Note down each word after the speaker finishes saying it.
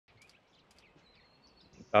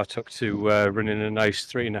I took to running a nice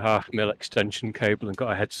 3.5mm extension cable and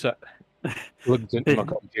got a headset plugged into my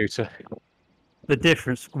computer. The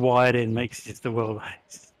difference wired in makes just the world.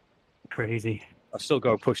 It's crazy. I still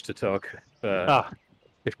go push to talk.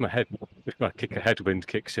 If my kicker headwind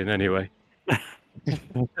kicks in anyway.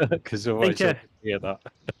 Because otherwise you'll hear that.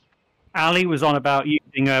 Ali was on about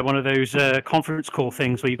using one of those conference call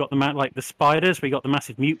things where you've got the spiders, where you got the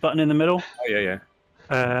massive mute button in the middle. Oh yeah.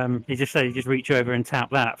 He just said you just reach over and tap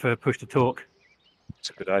that for push to talk. It's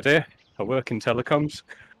a good idea. I work in telecoms.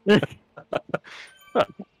 There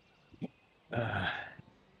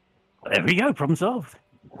we go. Problem solved.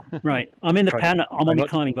 Right, I'm in the pen. I'm on the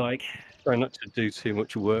climbing bike. Try not to do too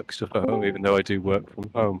much work stuff at home, even though I do work from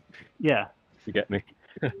home. Yeah. You get me?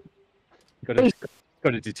 Got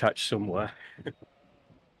to detach somewhere.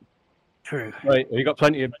 True. Right, you got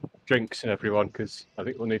plenty of drinks, everyone, because I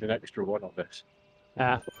think we'll need an extra one on this.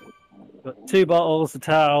 Got 2 bottles, the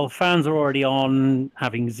towel, fans are already on,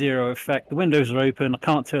 having zero effect. The windows are open. I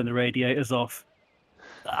can't turn the radiators off.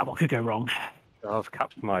 What could go wrong? I've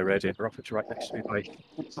capped my radiator off. It's right next to me, mate.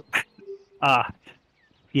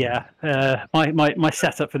 Yeah. My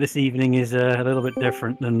setup for this evening is a little bit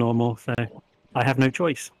different than normal, so I have no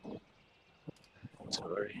choice.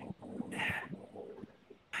 Sorry.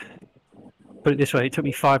 Put it this way, it took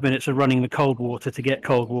me 5 minutes of running the cold water to get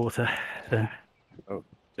cold water. So. Oh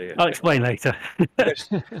dear. I'll explain later. Is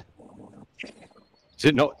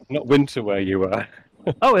it not winter where you are?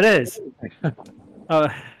 Oh, it is.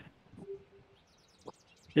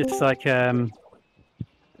 It's like because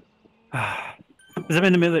I'm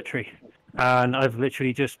in the military and I've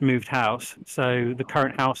literally just moved house. So the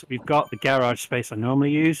current house that we've got, the garage space I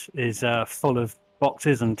normally use, is full of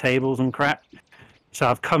boxes and tables and crap. So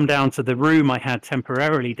I've come down to the room I had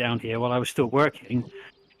temporarily down here while I was still working,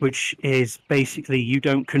 which is basically you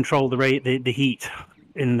don't control the heat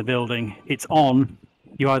in the building. It's on.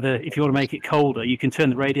 You either, if you want to make it colder, you can turn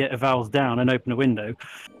the radiator valves down and open a window.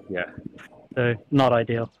 Yeah. So not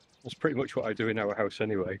ideal. That's pretty much what I do in our house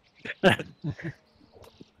anyway.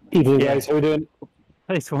 Evening, guys. How are we doing?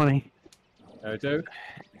 Hey, Swanee. I do.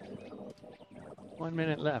 1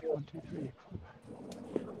 minute left. 1, 2, 3.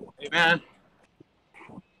 Hey, man.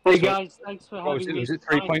 Hey, guys. Thanks for having me. Was it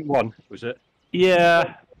 3.1? Was it?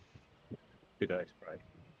 Yeah. Good day, right.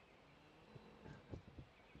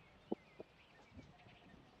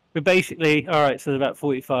 We're basically, all right, so there's about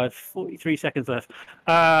 43 seconds left.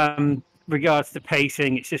 Regards to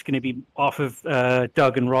pacing, it's just going to be off of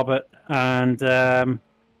Doug and Robert, and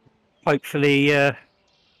hopefully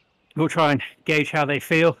we'll try and gauge how they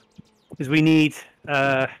feel, because we need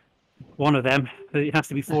one of them. It has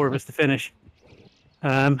to be 4 of us to finish.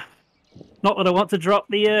 Not that I want to drop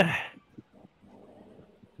the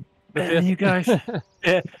you guys.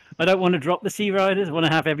 I don't want to drop the Sea Riders. I want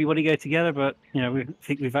to have everybody go together, but you know, we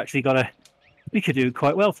think we've actually got we could do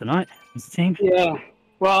quite well tonight as a team. Yeah.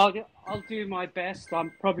 Well, I'll do my best.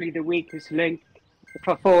 I'm probably the weakest link. If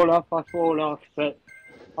I fall off, I fall off, but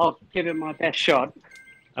I'll give it my best shot.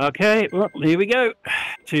 Okay, well, here we go.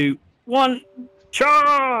 2, 1,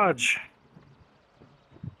 charge!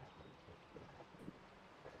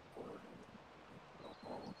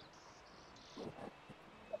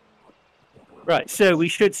 Right, so we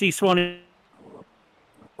should see Swanee's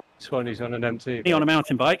on an MT. On a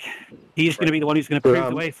mountain bike. He's going to be the one who's going to prove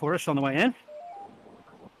the way for us on the way in.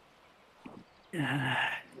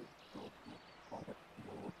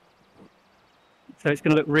 So it's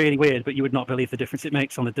going to look really weird, but you would not believe the difference it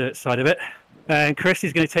makes on the dirt side of it. And Chris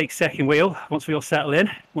is going to take second wheel once we all settle in,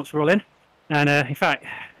 once we're all in. And in fact,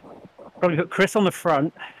 probably put Chris on the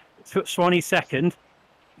front, put Swanee second,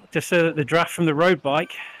 just so that the draft from the road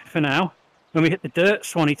bike for now. When we hit the dirt,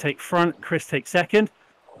 Swanee take front, Chris take second.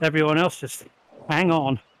 Everyone else just hang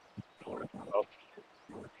on.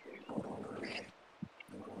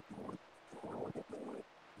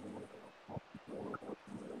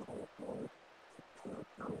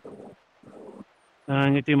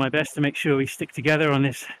 I'm going to do my best to make sure we stick together on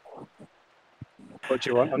this. What do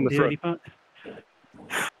you want on the front? Part.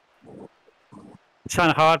 It's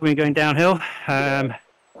kind of hard when you're going downhill.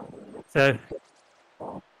 So,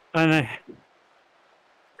 I don't know.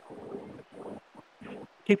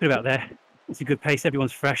 Keep it about there. It's a good pace.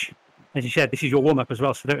 Everyone's fresh. As you said, this is your warm-up as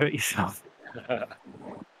well, so don't hurt yourself.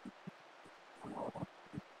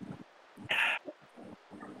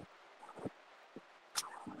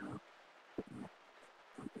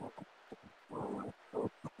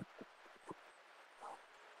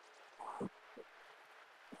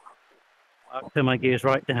 I'll turn my gears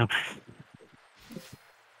right down.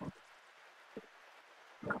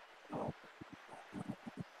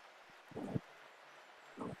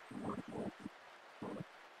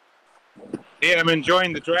 Hey, I'm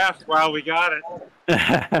enjoying the draft while we got it.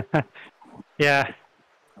 Yeah.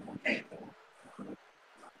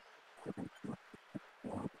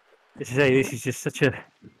 This is just such a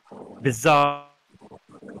bizarre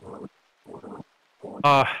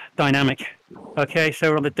dynamic. Okay,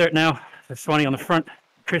 so we're on the dirt now. So Swanee on the front.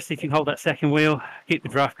 Chris, if you can hold that second wheel, keep the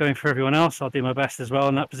draft going for everyone else. I'll do my best as well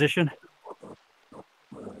in that position.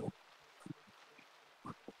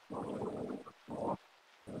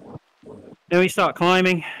 Then we start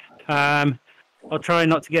climbing. I'll try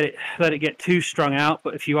not to let it get too strung out,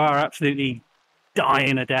 but if you are absolutely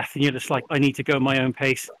dying to death and you're just like, I need to go my own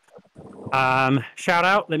pace, shout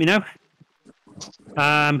out, let me know.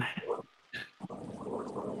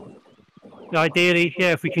 Ideally,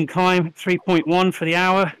 yeah, if we can climb 3.1 for the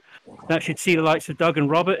hour, that should see the likes of Doug and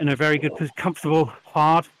Robert in a very good, comfortable,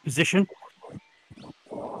 hard position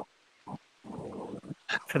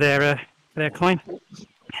for their climb.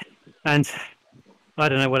 And I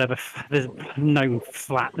don't know, whatever. There's no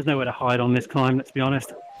flat. There's nowhere to hide on this climb, let's be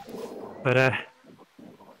honest. But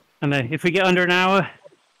and then if we get under an hour,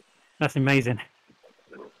 that's amazing.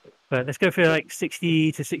 But let's go for like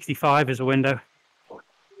 60 to 65 as a window.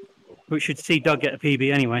 We should see Doug get a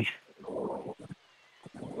PB anyway.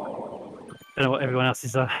 Don't know what everyone else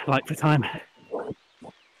is like for time.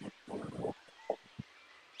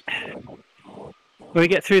 When we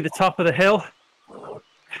get through the top of the hill,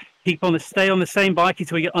 stay on the same bike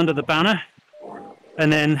until we get under the banner,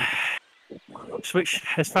 and then switch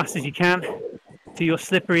as fast as you can to your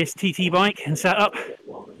slipperiest TT bike and set up,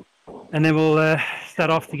 and then we'll set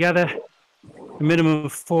off together. A minimum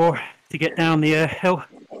of 4 to get down the hill.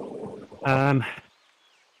 And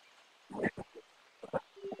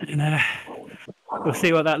we'll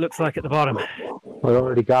see what that looks like at the bottom. We're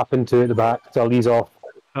already gapping to at the back, so I'll ease off.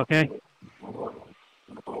 Okay.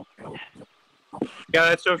 Yeah,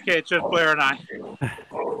 that's okay. It's just Blair and I.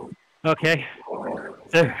 Okay.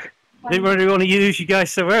 So, didn't really want to use you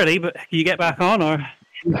guys so early, but can you get back on, or?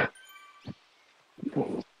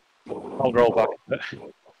 I'll roll back a bit.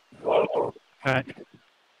 All right.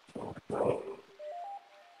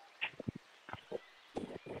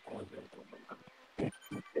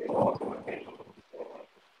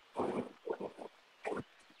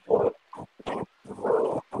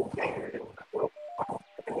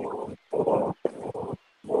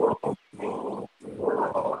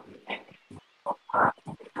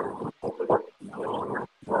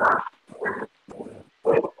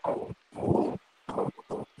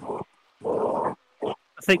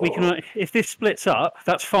 I think we can, if this splits up,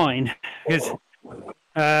 that's fine, because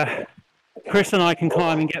Chris and I can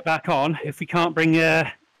climb and get back on. If we can't bring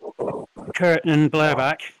Kurt and Blair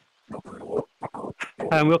back,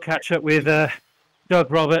 and we'll catch up with Doug,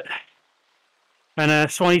 Robert, and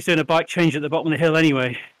Swanee's doing a bike change at the bottom of the hill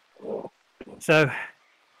anyway. So,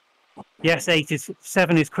 yes,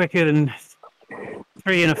 7 is quicker than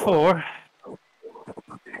 3 and a 4.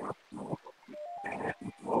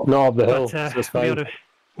 Not up the hill, But so it's we'll be fine. able to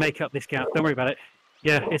make up this gap. Don't worry about it.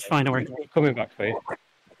 Yeah, it's fine. Don't worry. Coming back for you.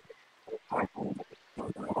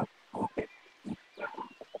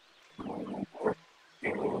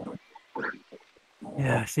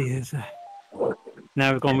 Yeah, see, there's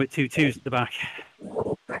now we've gone with 2 2s at the back.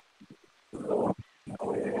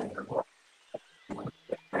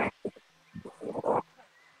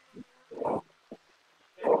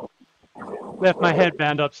 Left my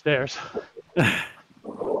headband upstairs.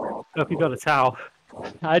 Hope you got a towel.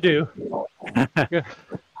 I do.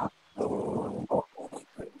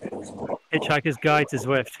 Hitchhiker's Guide to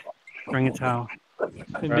Zwift. Bring a towel.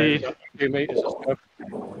 Indeed. Right, 2 meters, let's go.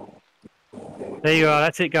 There you are.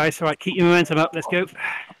 That's it, guys. All right, keep your momentum up. Let's go.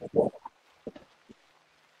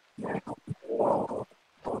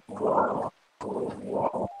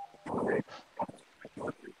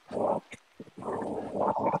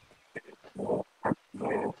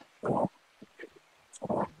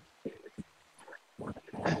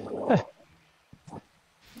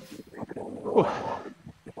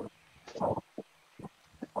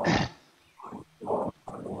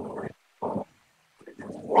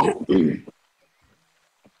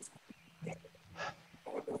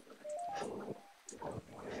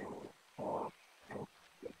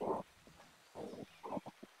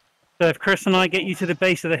 So if Chris and I get you to the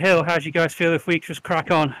base of the hill, how do you guys feel if we just crack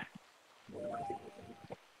on?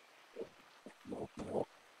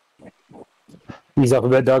 Ease up a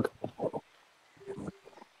bit, Doug.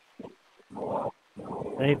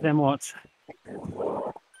 Save them what?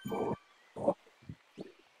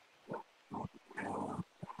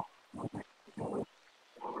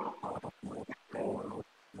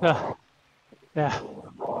 Yeah.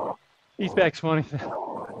 He's back, Swanee.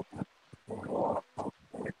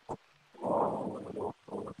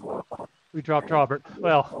 We dropped Robert.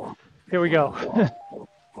 Well, here we go.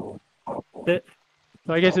 So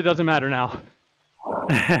I guess it doesn't matter now.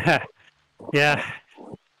 Yeah,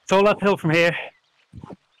 it's all uphill from here,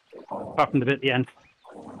 apart from the bit at the end.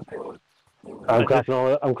 I'm cracking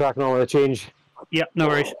on with a change. Yep, no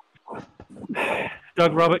worries.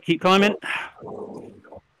 Doug, Robert, keep climbing.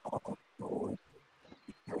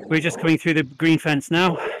 We're just coming through the green fence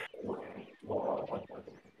now.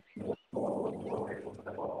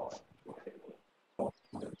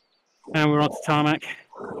 And we're on to tarmac.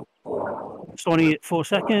 Swanee at 4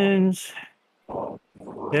 seconds.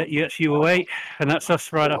 Yeah, yes, you will wait. And that's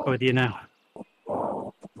us right up with you now.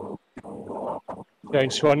 Going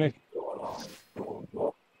Swanee.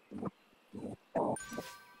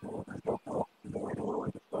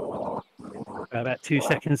 About 2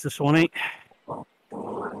 seconds to Swanee.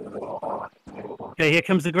 Okay, here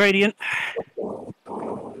comes the gradient.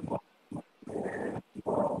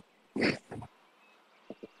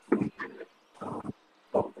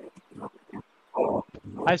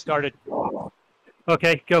 I started.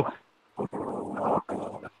 Okay, go.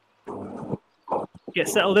 Get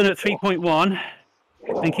settled in at 3.1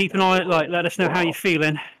 and keep an eye on it, like, let us know how you're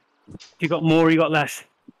feeling. If you got more, you got less.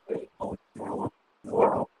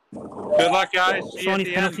 Good luck, guys. See you at Swanee's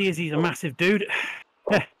the penalty end. is he's a massive dude.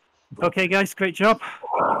 Okay, guys, great job.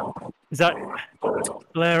 Is that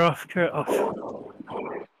Blair off, Kurt off?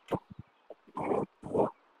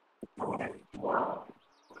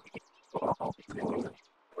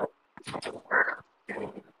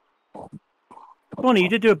 Swanee, you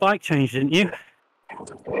did do a bike change, didn't you?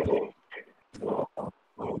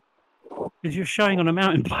 Because you're showing on a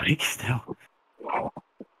mountain bike still.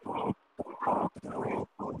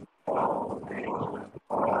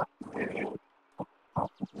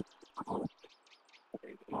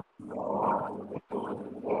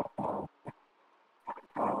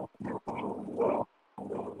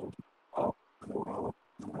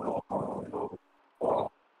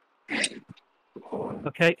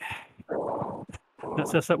 Okay,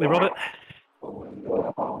 that's us up with Robert.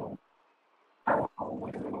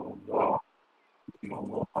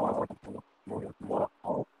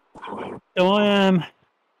 So I am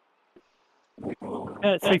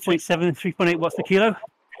at 3.7, 3.8 watts per kilo.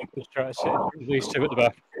 Just try to sit these two at the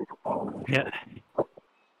back. Yeah.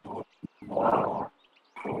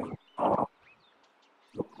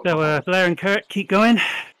 So Blair and Kurt, keep going.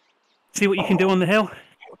 See what you can do on the hill.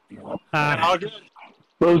 All good.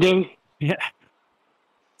 Will do. Yeah.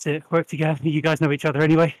 That's it. Work together. You guys know each other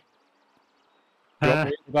anyway. Do you want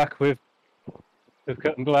me at the back with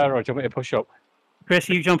Kurt and Blair, or do you want me to push up? Chris,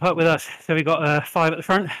 you jump up with us. So we got 5 at the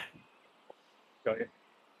front, Got you.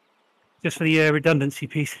 just for the redundancy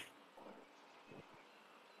piece.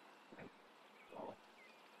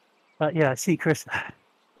 But yeah, I see Chris.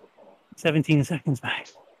 17 seconds back.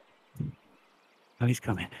 Oh, he's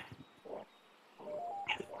coming.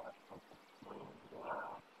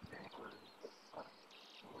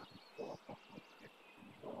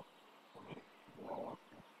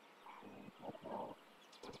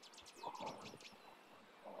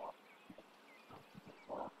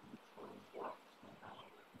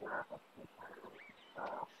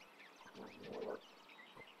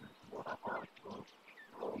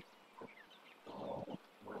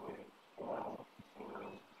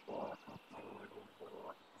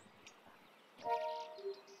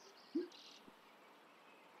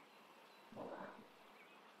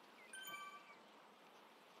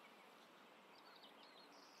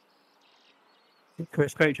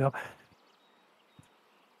 Chris, great job.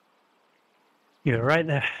 You're right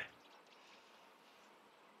there.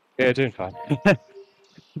 Yeah, doing fine. I'd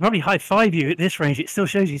probably high five you at this range. It still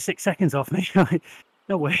shows you 6 seconds off me.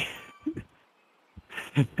 No way.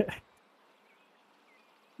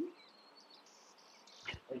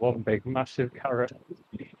 One big, massive carrot.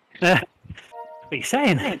 What are you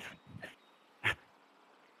saying?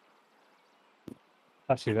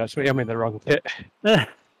 Actually, that's me. I'm in the wrong pit.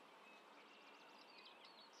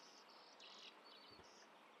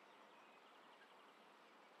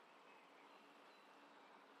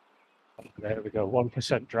 There we go.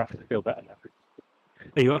 1% draft. I feel better now.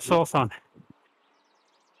 You got sauce on.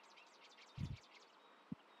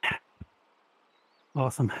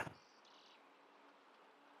 Awesome.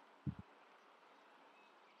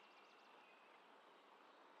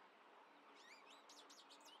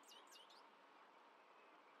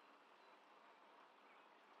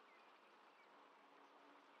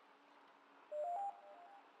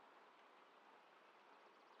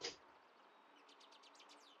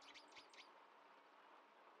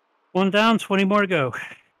 One down, 20 more to go.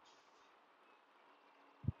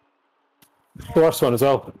 The worst one as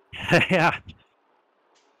well. Yeah.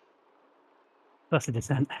 That's a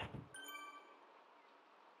descent.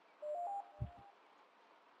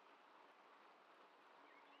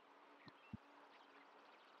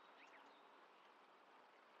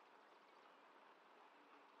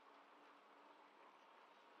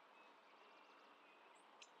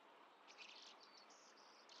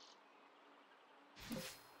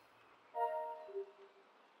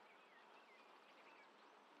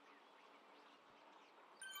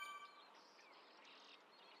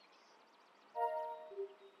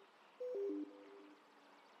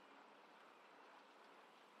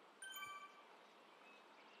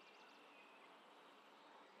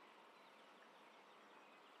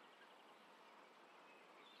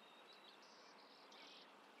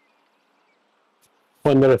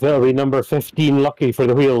 Wonder if it'll be number 15 lucky for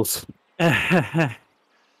the wheels. Have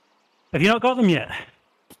you not got them yet?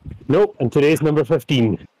 Nope, and today's number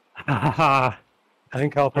 15. I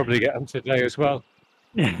think I'll probably get them today as well.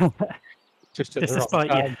 Just at Just the to wrong spite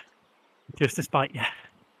time. you. Just to spite you.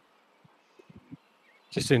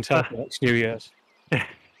 Just in time for next New Year's.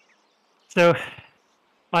 So,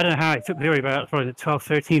 I don't know how it took Leary about probably 12,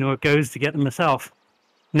 13 or it goes to get them myself.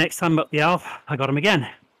 Next time up the Alp, I got them again.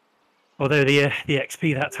 Although the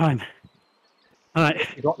XP that time. All right.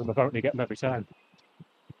 You got them, apparently get them every time.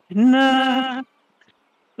 Nah.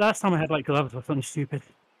 Last time I had like gloves or something stupid.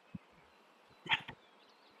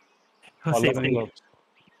 I'll see lucky what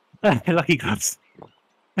I think. Lucky gloves.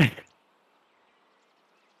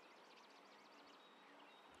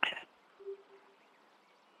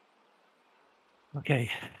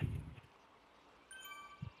 Okay.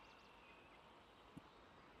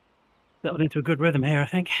 Settled into a good rhythm here, I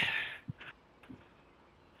think.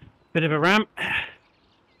 Bit of a ramp.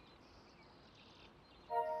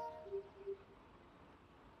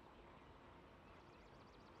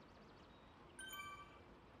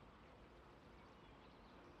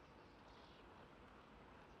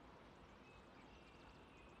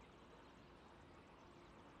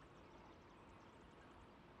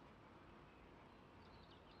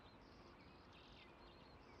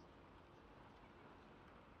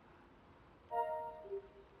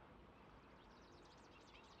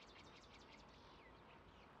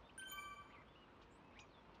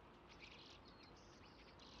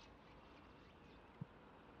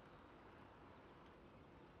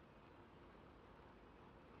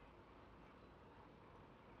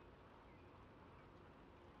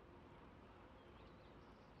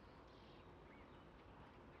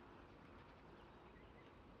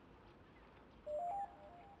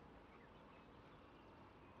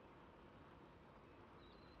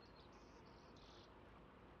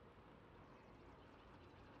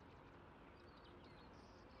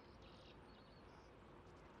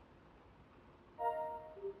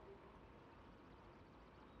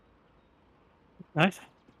 Nice.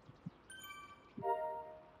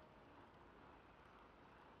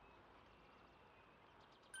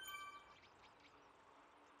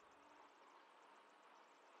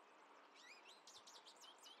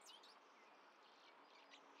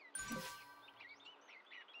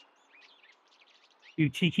 You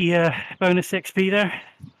cheeky bonus XP there.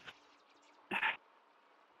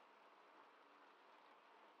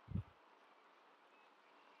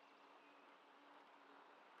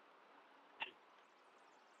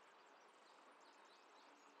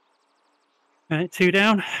 Right, 2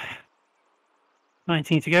 down.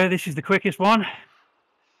 19 to go. This is the quickest one.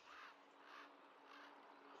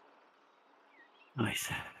 Nice.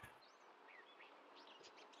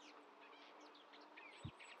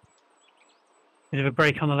 Bit of a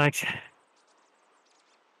break on the legs.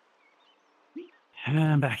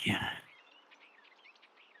 And back in.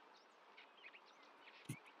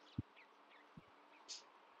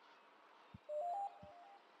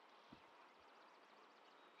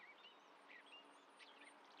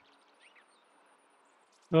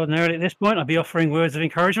 Ordinarily at this point, I'd be offering words of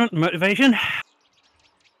encouragement and motivation.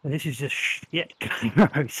 But this is just shit.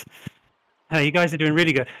 Gross. You guys are doing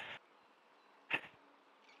really good.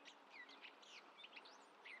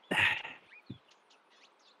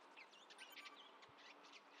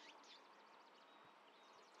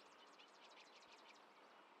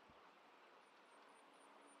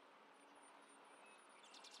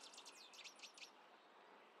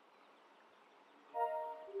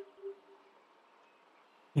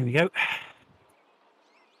 Here we go.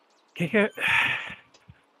 Kick it.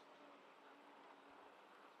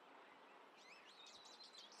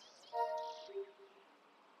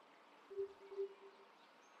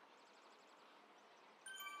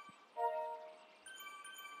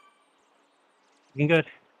 Looking good.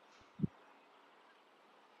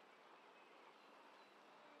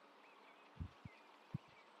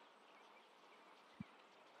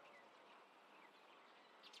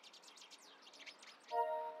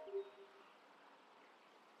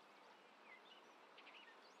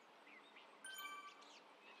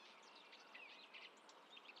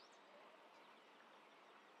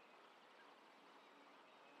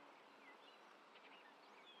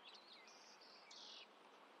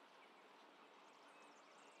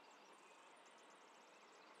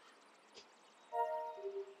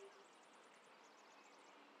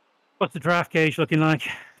 What's the draft gauge looking like?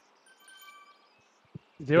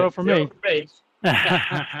 0 for me.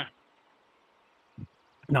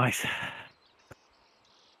 Nice. I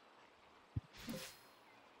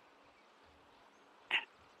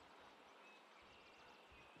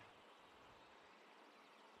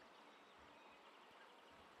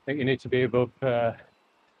think you need to be above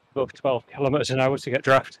 12 kilometers an hour to get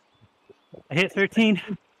draft. I hit 13.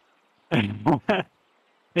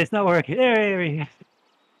 It's not working. Hey.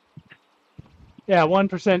 Yeah,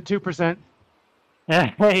 1%, 2%.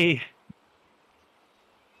 Hey.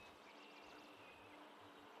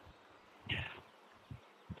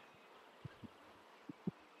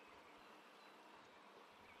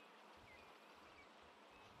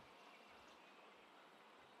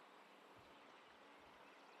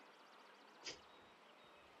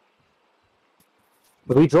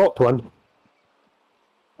 We dropped one.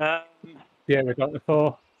 Yeah, we got the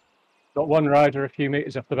 4. Got one rider a few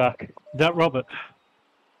meters off the back. is that Robert?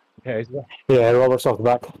 Okay, Yeah, Robert's off the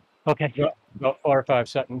back. Okay. got 4 or 5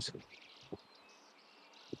 seconds.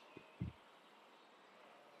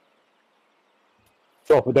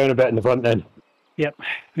 Drop it down a bit in the front then. Yep,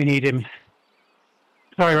 we need him.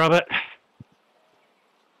 Sorry, Robert.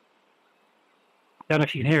 Don't know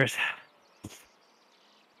if you can hear us.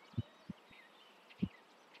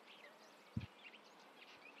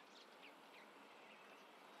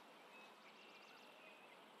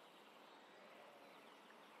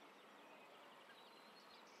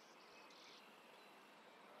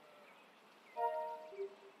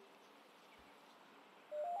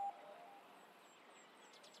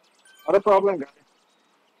 Not a problem, guys.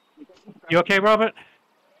 You okay, Robert?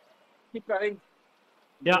 Keep going.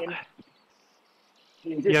 Yeah. You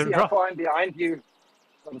can Yeah, just see how drop. far I'm behind you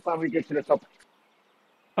by the time we get to the top.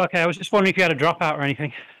 Okay, I was just wondering if you had a dropout or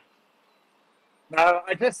anything. No,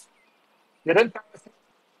 you didn't pass.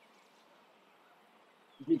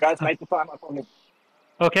 You guys made the time up on me.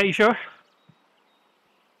 Okay, you sure?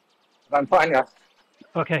 I'm fine now.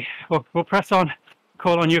 Okay, we'll press on.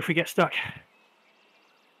 Call on you if we get stuck.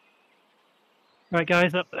 Right,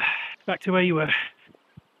 guys, up back to where you were.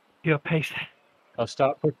 Your pace. I'll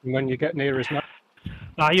start pushing when you get near us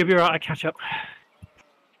now. You'll be right. I catch up.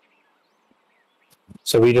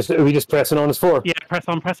 So we just pressing on as 4. Yeah, press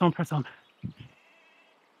on, press on, press on.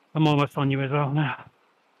 I'm almost on you as well now.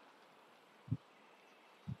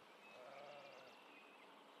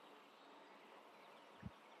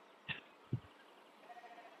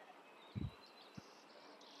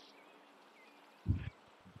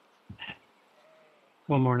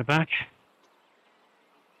 One more in the back.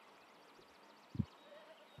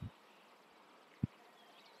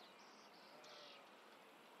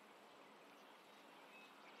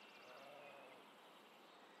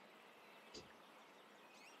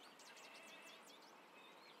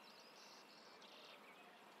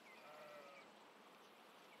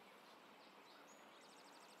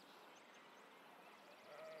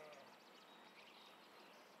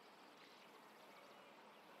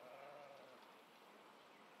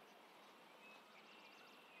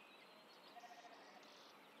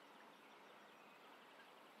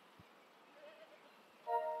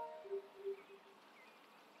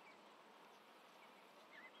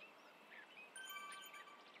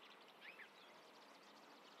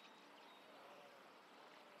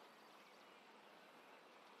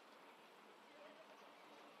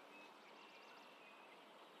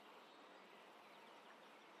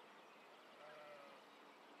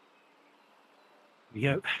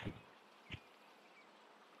 Here we go.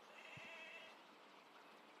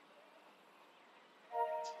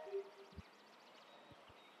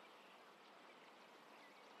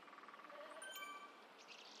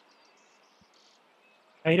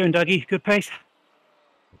 How you doing, Dougie? Good pace?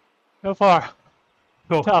 So far.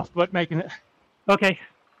 Cool. Tough, but making it. Okay.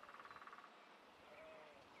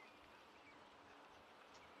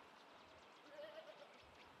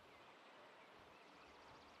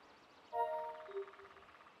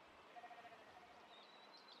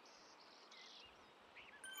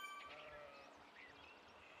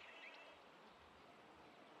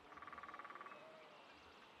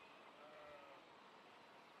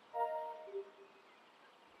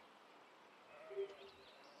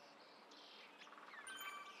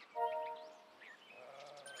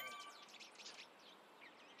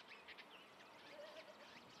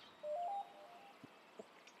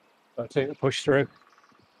 I'll take the push through.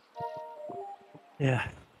 Yeah.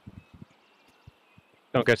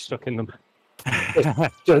 Don't get stuck in them.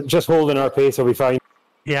 Just holding our pace will be fine.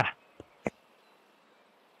 Yeah.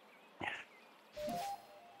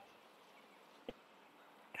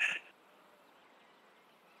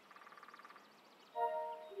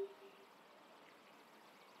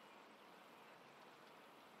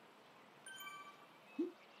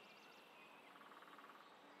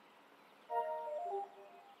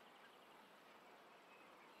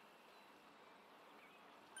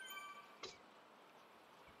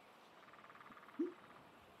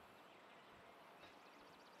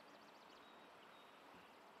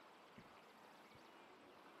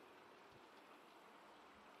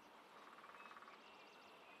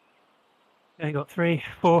 Okay, got 3,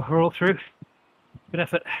 4, we're all through. Good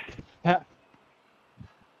effort. Yeah.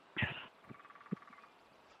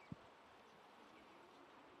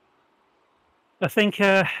 I think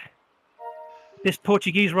this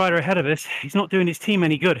Portuguese rider ahead of us, he's not doing his team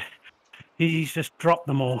any good. He's just dropped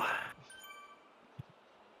them all.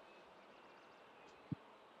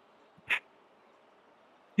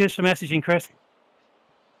 Here's some messaging, Chris.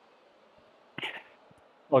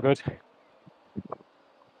 All good.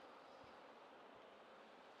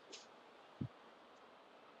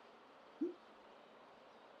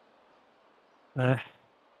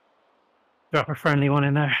 Drop a friendly one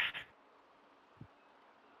in there.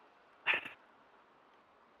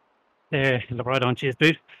 There, right on, cheers,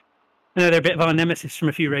 dude. I know they're a bit of our nemesis from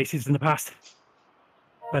a few races in the past.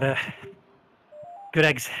 But, good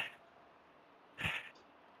eggs.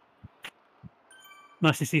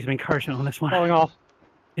 Nice to see some encouragement on this one. Falling off.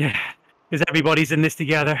 Yeah, because everybody's in this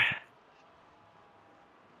together.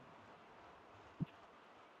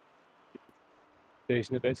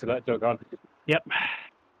 Decent a bit to let Doug on. Yep.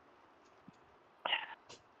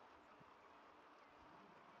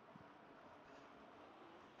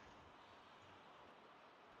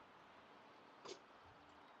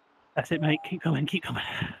 That's it, mate. Keep coming, keep coming.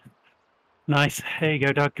 Nice. There you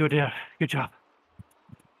go, Doug. Good, good job.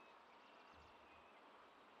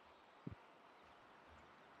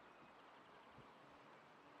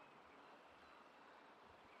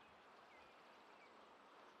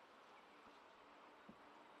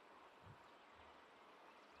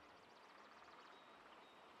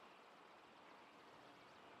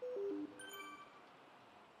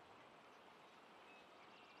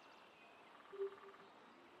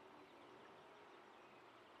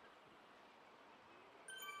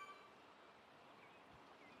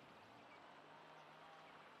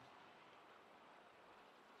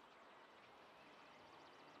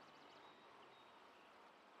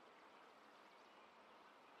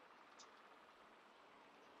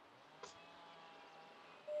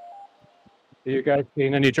 Are you guys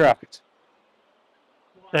seeing any draft?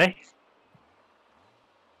 Hey?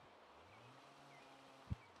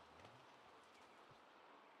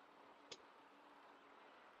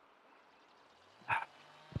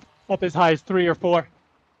 Up as high as 3 or 4.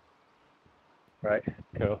 Right,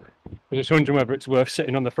 cool. I'm just wondering whether it's worth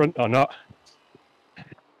sitting on the front or not.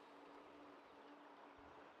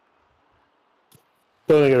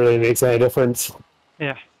 Don't think it really makes any difference.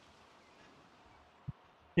 Yeah.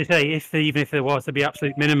 You say even if there was, there'd be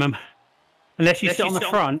absolute minimum. Unless you sit on the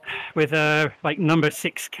front with like number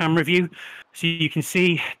 6 camera view, so you can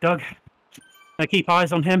see Doug. Keep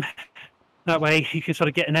eyes on him. That way you can sort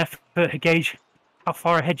of get an effort to gauge how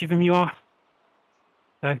far ahead of him you are.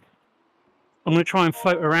 So I'm going to try and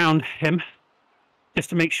float around him just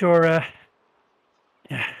to make sure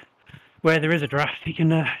yeah, where there is a draft, he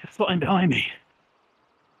can slot in behind me.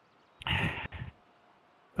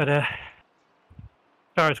 But as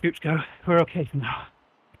far as groups go, we're okay for now.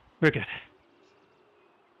 We're good.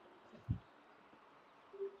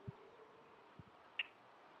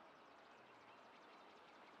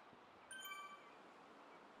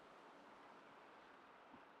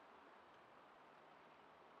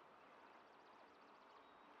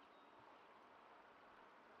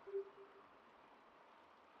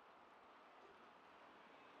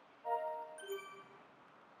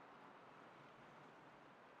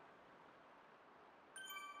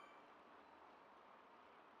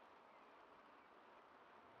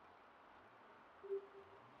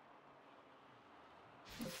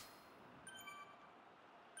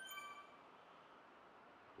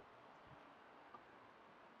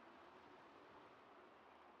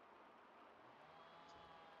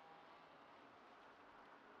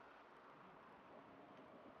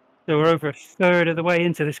 So we're over a third of the way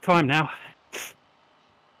into this climb now,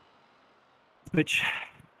 which,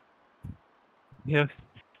 you know,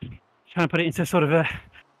 trying to put it into sort of a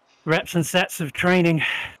reps and sets of training.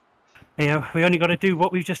 You know, we only got to do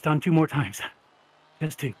what we've just done 2 more times.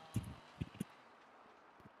 Just 2.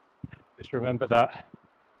 Just remember that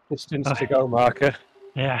distance to go marker.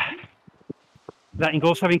 Yeah. That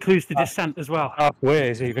also includes the descent as well.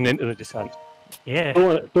 Halfway is even into the descent. Yeah. Don't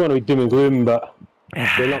want to be doom and gloom, but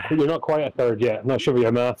you're not quite a third yet. I'm not sure what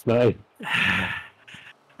your maths, mate.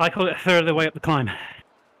 I call it a third of the way up the climb.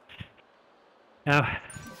 Now,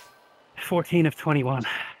 14 of 21.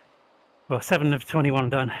 Well, 7 of 21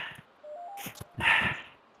 done.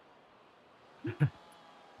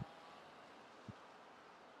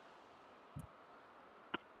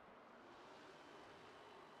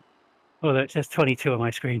 Oh, it says 22 on my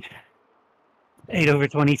screen. 8 over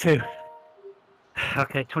 22.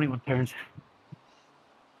 Okay, 21 turns.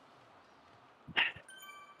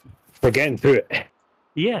 We're getting through it.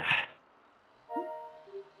 Yeah.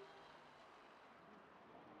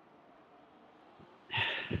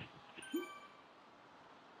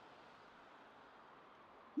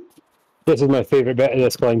 This is my favourite bit of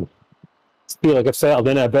this climb. I feel like I've settled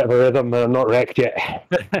in a bit of a rhythm and I'm not wrecked yet.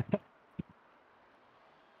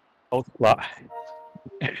 Hold flat.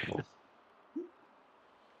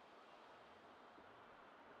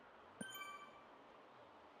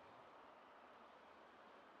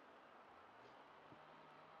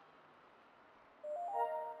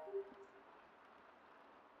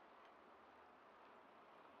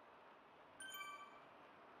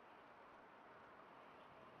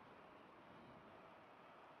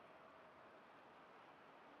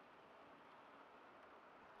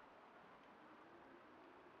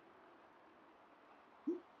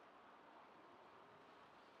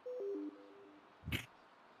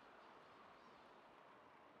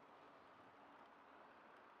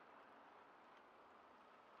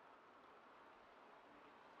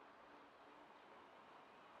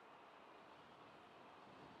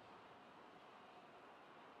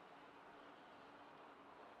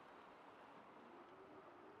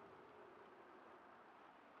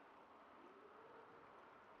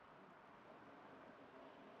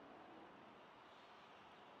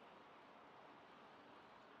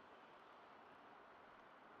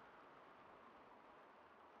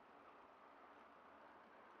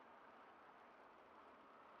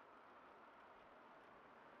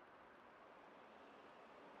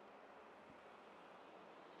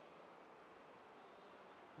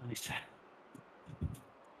 Nice.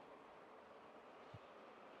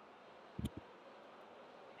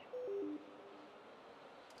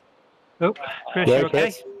 Oh, Chris, Yeah, you okay?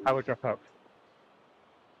 Chris? I would drop out.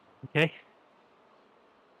 Okay.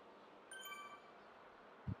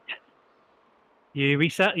 You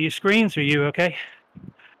reset your screens? Are you okay?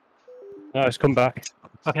 No, let's come back.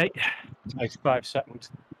 Okay. Takes 5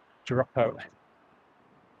 seconds. Drop out. Is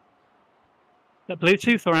that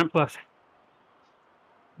Bluetooth or Amp Plus?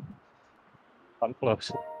 And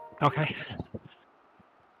plus. Okay.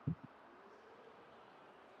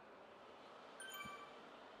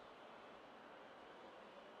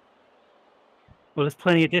 Well, there's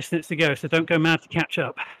plenty of distance to go, so don't go mad to catch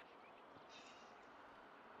up.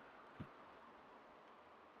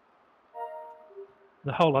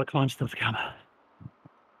 There's a whole lot of climb still to come.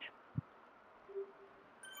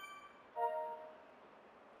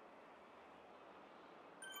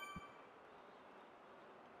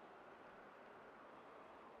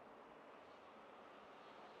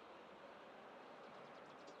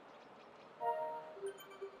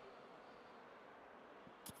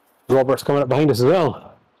 Robert's coming up behind us as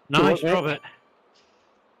well. Nice, Good work, mate. Robert.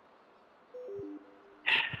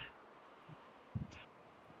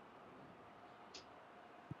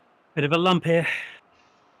 Bit of a lump here.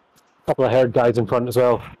 Couple of herd guides in front as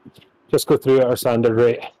well. Just go through at our standard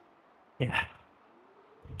rate. Yeah.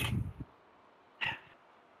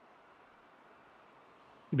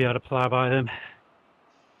 You'll be able to plow by them.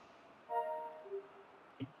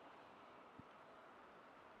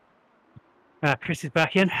 Chris is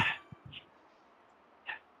back in.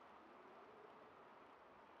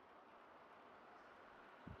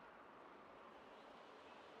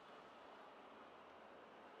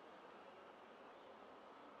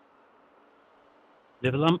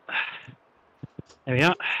 Bit of a lump. There we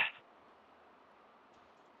are.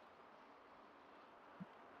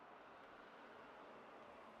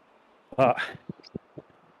 Ah,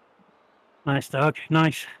 Nice, Doug.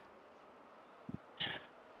 Nice.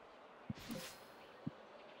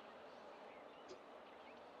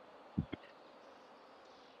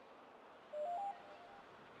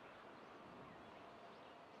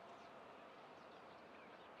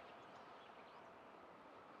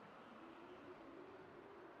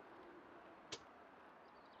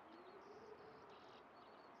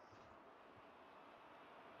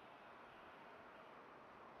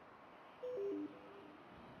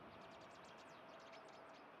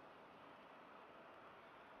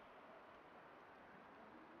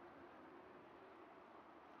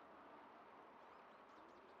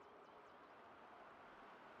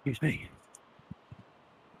 Excuse me.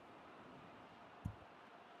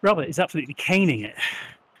 Robert is absolutely caning it.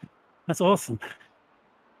 That's awesome.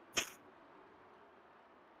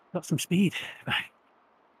 Got some speed.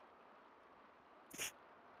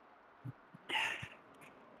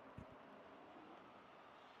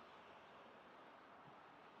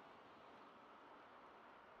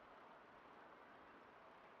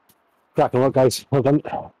 Cracking work, guys. Well done.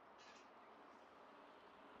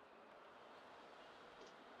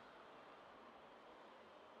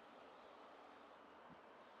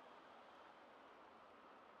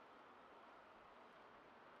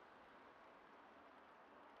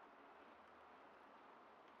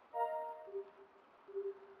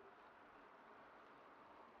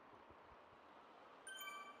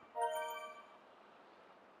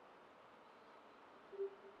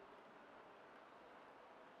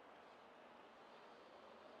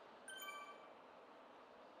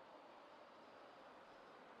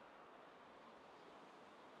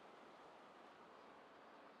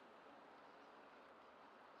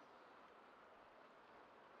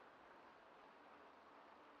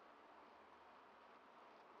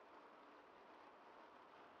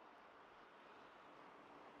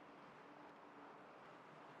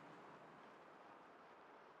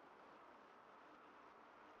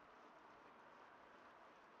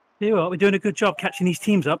 You know what, we're doing a good job catching these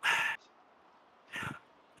teams up.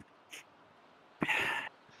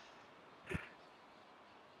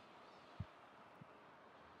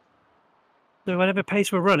 So whatever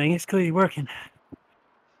pace we're running, it's clearly working.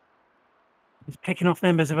 It's picking off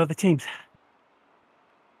members of other teams.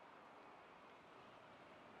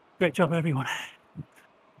 Great job, everyone.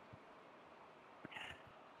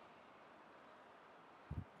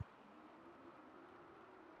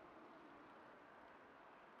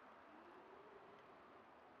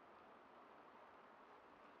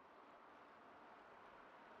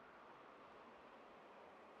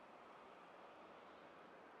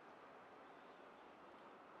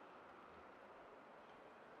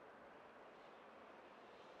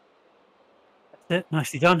 That's it.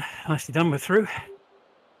 Nicely done. Nicely done. We're through.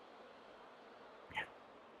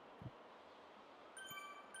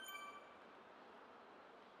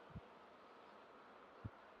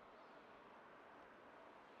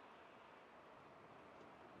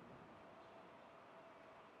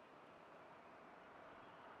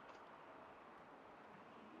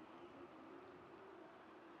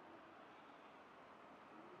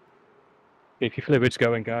 Keep your fluids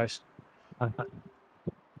going, guys.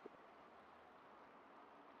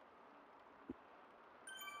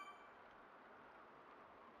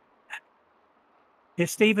 If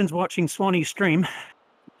Stephen's watching Swanee's stream,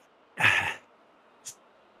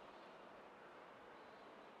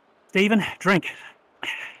 Stephen, drink.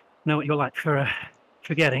 Know what you're like for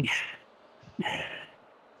forgetting.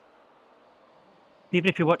 Even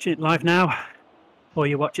if you're watching it live now, or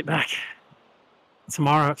you watch it back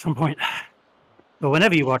tomorrow at some point, or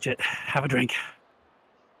whenever you watch it, have a drink.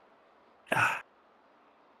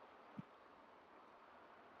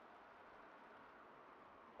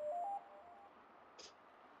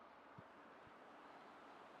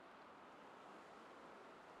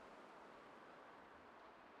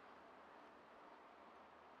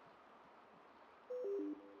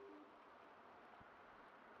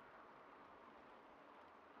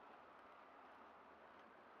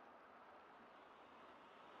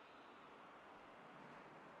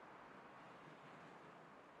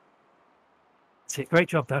 That's it. Great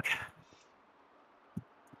job, Doug.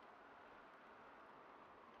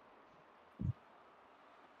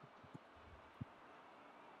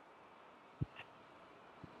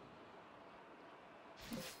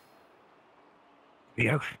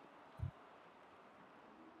 Here we go.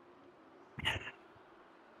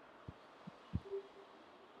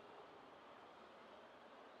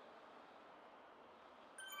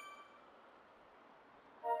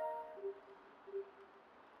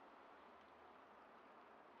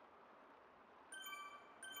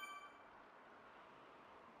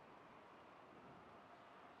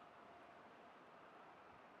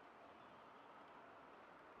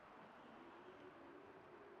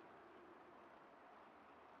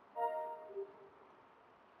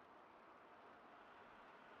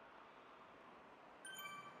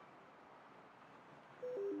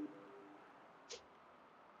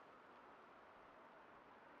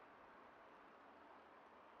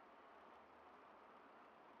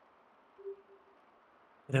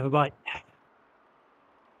 Bit of a bite.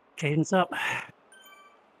 Cadence up.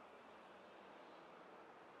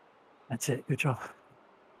 That's it. Good job.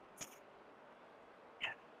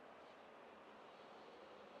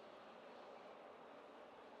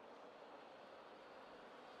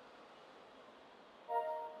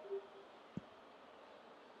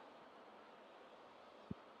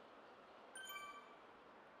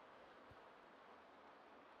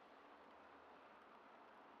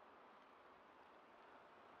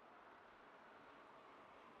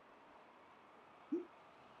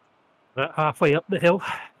 About halfway up the hill.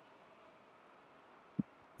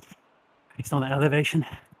 It's on that elevation.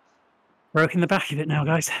 Broken the back of it now,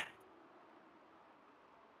 guys.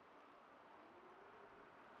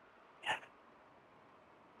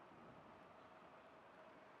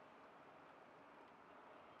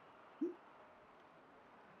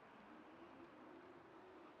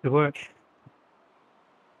 Good work.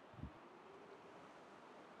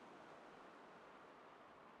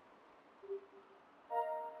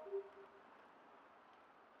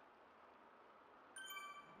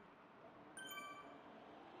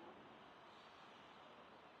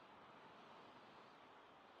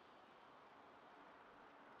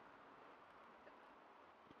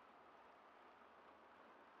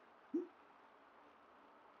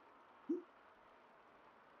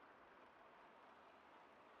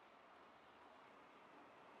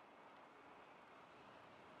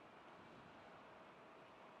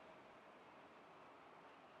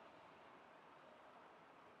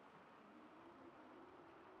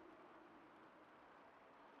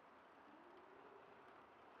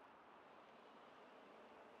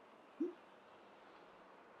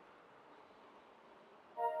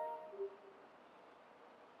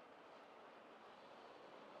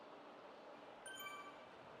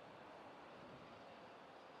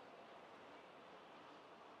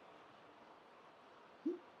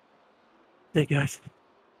 There goes.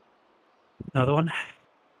 Another one.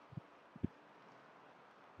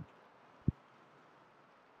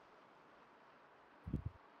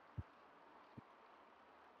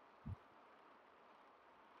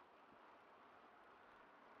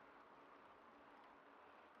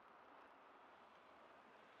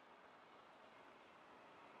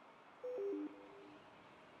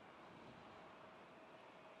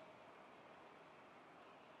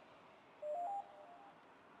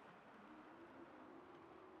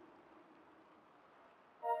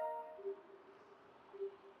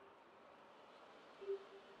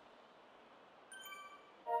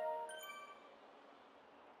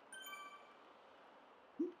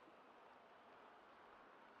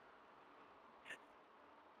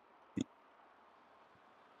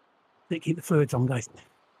 Keep the fluids on, guys.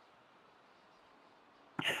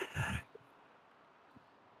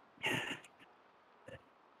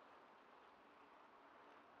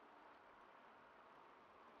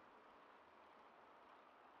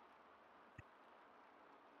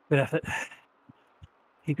 Good effort.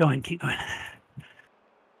 Keep going, keep going.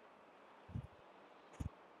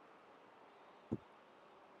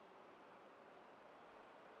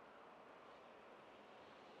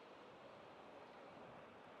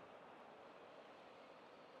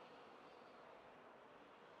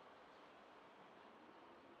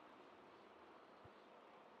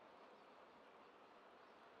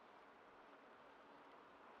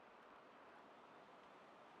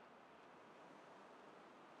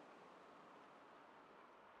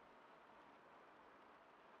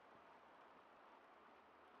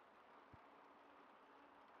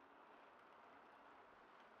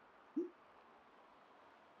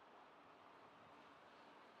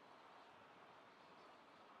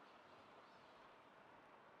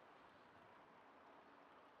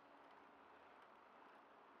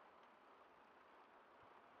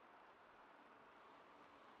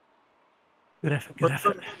 Good effort, good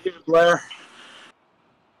effort. Blair.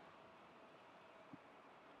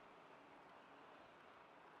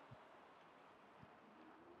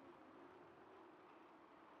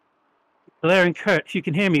 Blair and Kurt, if you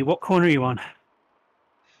can hear me, what corner are you on?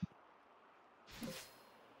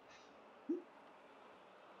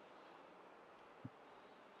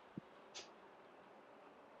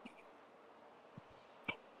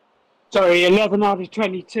 Sorry, 11 out of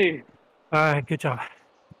 22. All right, good job.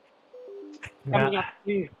 Coming up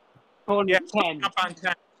to corner 10. Up on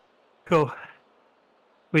 10. Cool.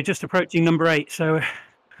 We're just approaching number 8, so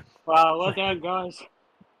Wow, well done, guys.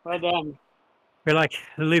 Well done. we're like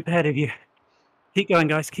a loop ahead of you. Keep going,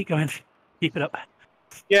 guys. Keep going. Keep it up.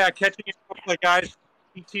 Yeah, catching it quickly, guys.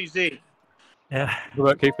 ETZ. Yeah. Good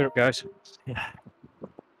work keeping it up, guys. Yeah.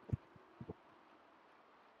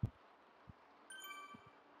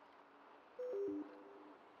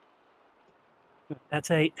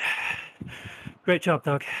 That's 8. Great job,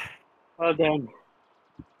 dog. Well done.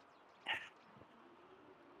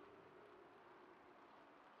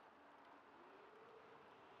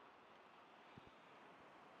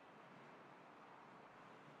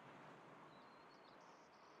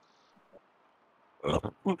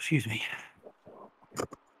 Oh, excuse me.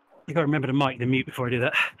 You got to remember to mic the mute before I do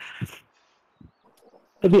that.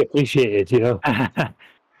 It'd be appreciated, you know.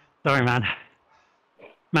 Sorry, man.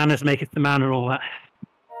 Manners maketh the man and all that.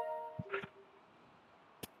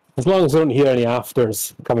 As long as I don't hear any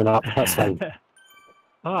afters coming up, that's fine.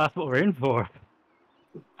 Oh, that's what we're in for.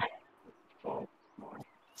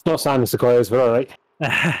 It's not San Sequoias, we're all right.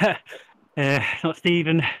 Not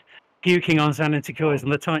Stephen puking on San Sequoias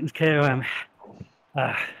and the Titans KOM.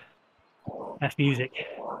 That's music.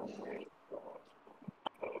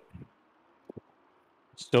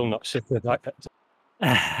 Still not sick with that.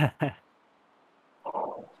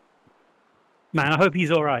 Man, I hope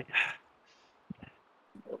he's all right.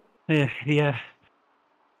 He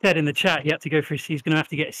said in the chat he had to go for. He's going to have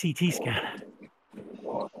to get a CT scan.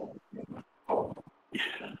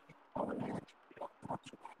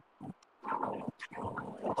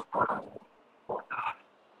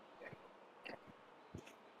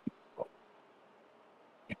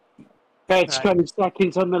 That's 20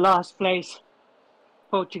 seconds on the last place.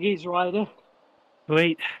 Portuguese rider.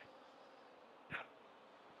 Wait.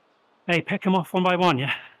 Hey, pick them off one by one,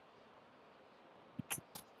 yeah?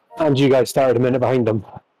 And you guys started a minute behind them.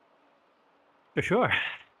 For sure.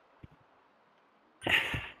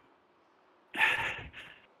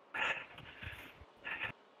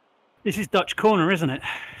 This is Dutch Corner, isn't it?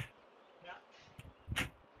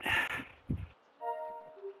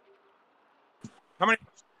 How many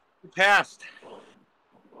passed?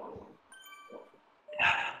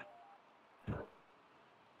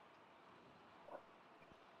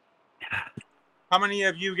 How many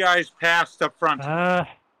of you guys passed up front?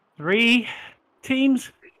 3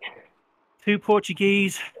 teams, 2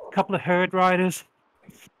 Portuguese, a couple of herd riders,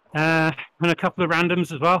 and a couple of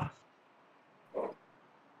randoms as well.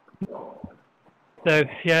 So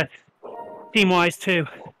yeah, team-wise 2.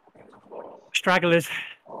 Stragglers,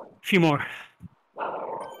 a few more.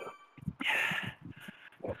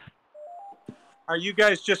 Are you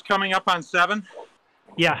guys just coming up on 7?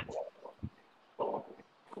 Yeah.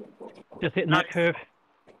 Just hitting that curve.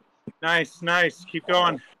 Nice, nice. Keep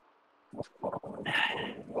going.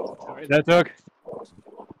 Right there, Doug.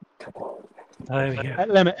 There we go. At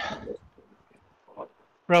limit.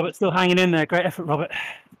 Robert still hanging in there. Great effort, Robert.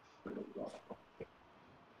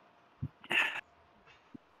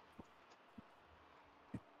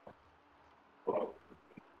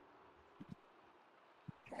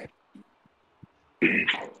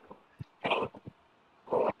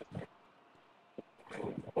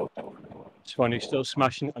 Swanee's still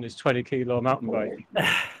smashing it on his 20-kilo mountain bike.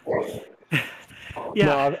 Yeah.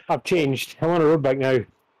 No, I've changed. I'm on a road bike now.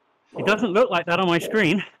 It doesn't look like that on my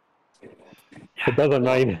screen. It doesn't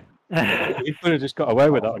mine. You could have just got away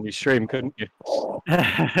with that on your stream, couldn't you? Oh,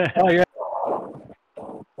 yeah.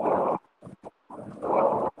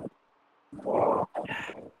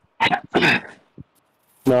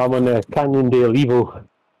 No, I'm on the Canyondale Evo.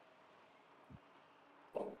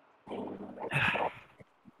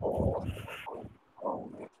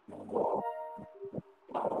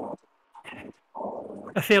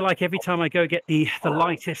 I feel like every time I go get the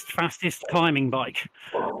lightest, fastest climbing bike,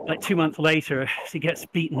 like 2 months later, she gets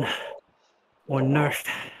beaten or nerfed.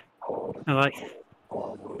 I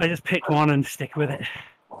just pick one and stick with it.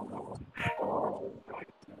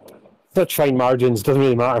 Such fine margins, doesn't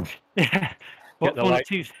really matter. Yeah. Get the One or light.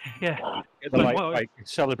 2, yeah. Get the light bike and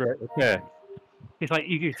celebrate the care. It's like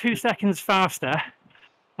you go 2 seconds faster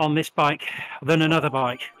on this bike than another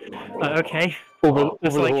bike. Like, okay. Over the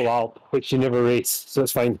like, whole Alp, which you never race, so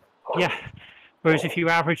it's fine. Yeah. Whereas if you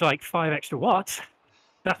average like 5 extra watts,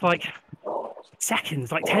 that's like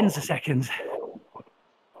seconds, like tens of seconds.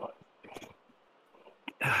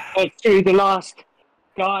 Through the last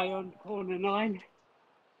guy on corner 9.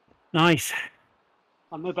 Nice.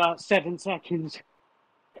 I'm about 7 seconds.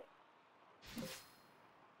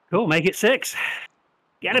 Cool, make it 6.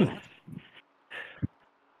 Get him.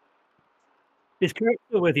 Is Kurt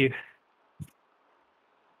still with you?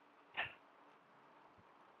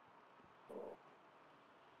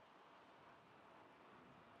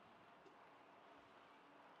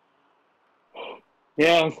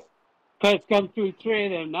 Yeah. Kurt's gone through 3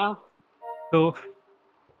 of them now. Cool.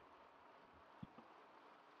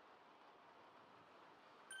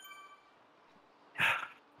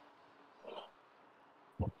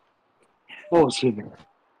 Awesome.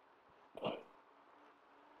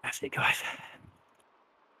 That's it, guys.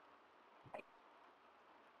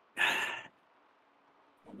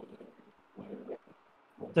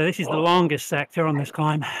 So this is the longest sector on this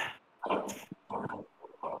climb.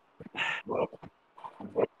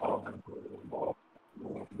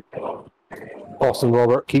 Awesome,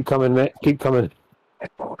 Robert. Keep coming, mate. Keep coming.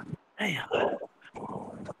 Damn.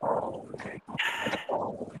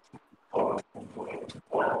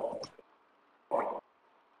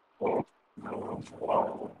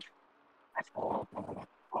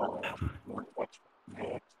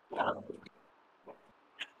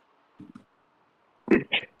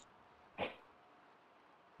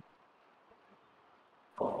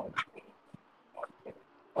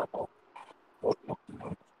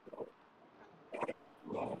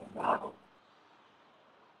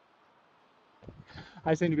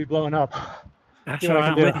 I seem to be blowing up. That's See all what I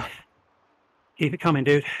right, can I'm do. with you. Keep it coming,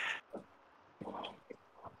 dude.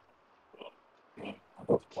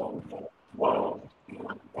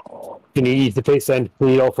 You need to ease the pace then. We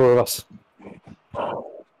need all 4 of us.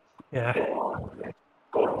 Yeah.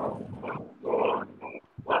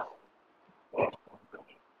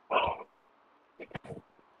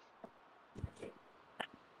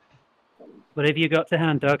 Whatever you got to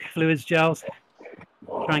hand, Doug. Fluids, gels.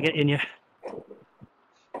 Try and get in you.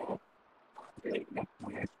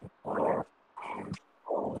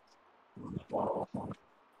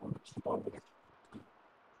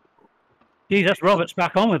 Geez, that's Robert's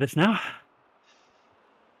back on with us now.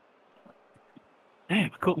 Damn,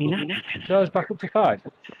 it caught me now. So I was back up to 5.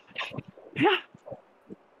 Yeah.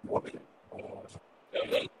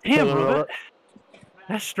 Damn, Hello, Robert. Robert.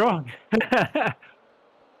 That's strong. That's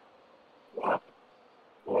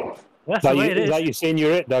Is the way it is is. that you saying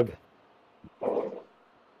you're it, Doug? Go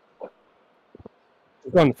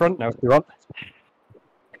on the front now if you want.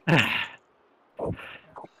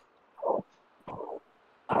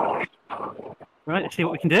 Right, let's see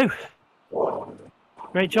what we can do.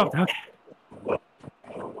 Great job, Doug.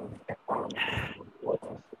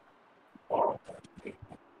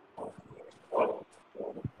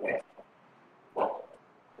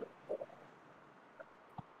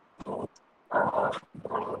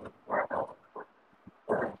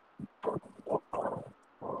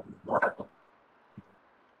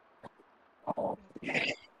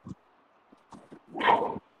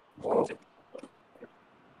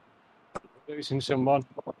 Losing someone.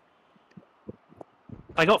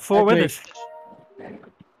 I got 4 with us.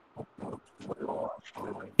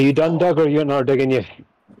 Are you done, Doug, or are you not digging you?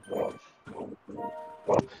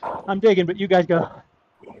 I'm digging, but you guys go.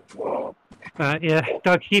 Yeah,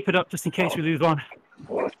 Doug, keep it up just in case we lose one.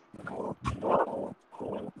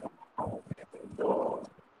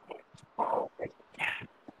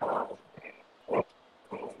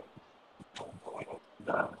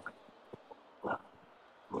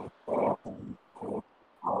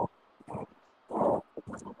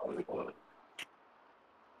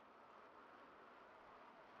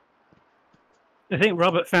 I think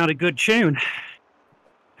Robert found a good tune.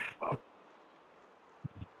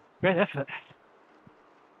 Great effort.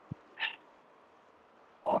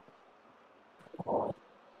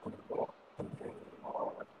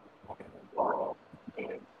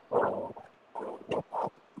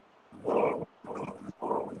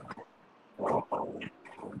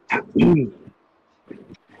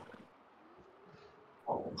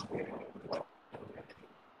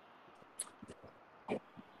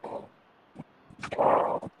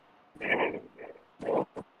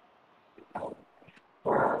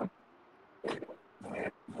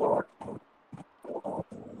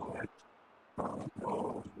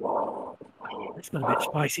 It's got a bit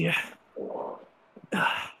spicier.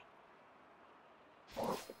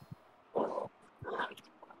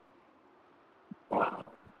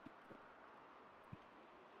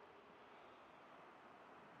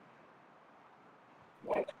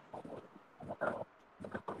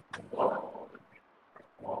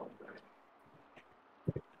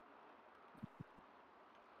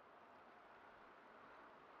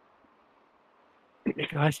 Hey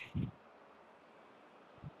guys.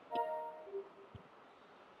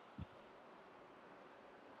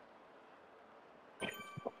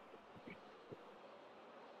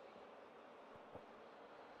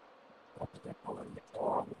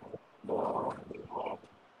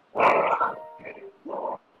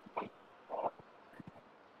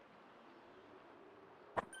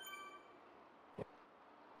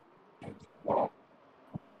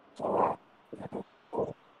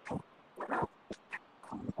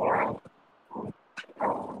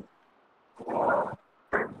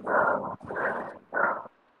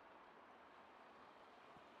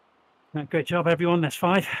 Great job, everyone. That's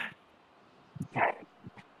 5.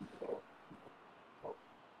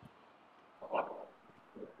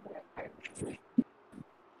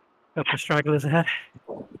 Couple of stragglers ahead.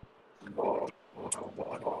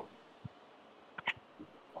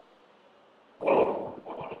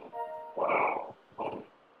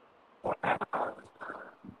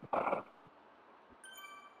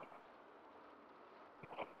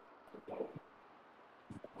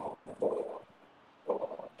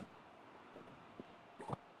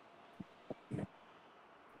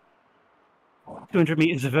 $200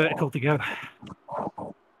 meters of vertical to go.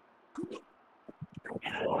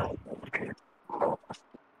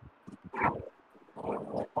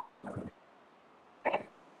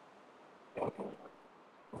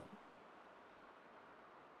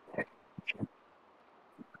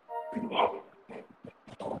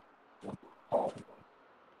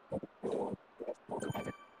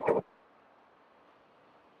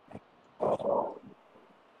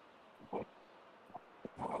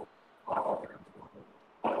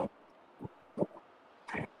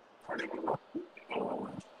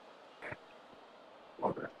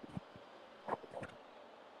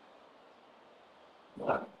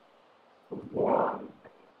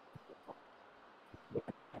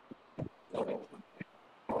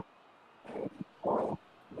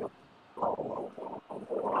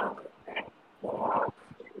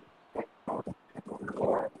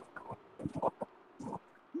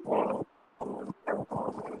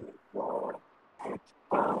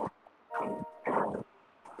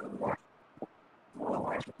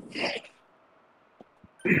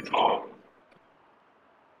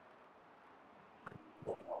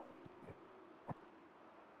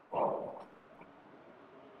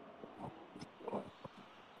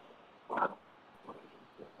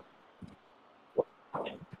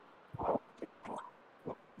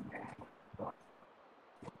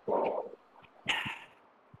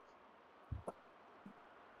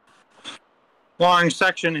 long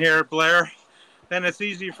section here, Blair. Then it's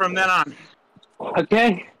easy from then on.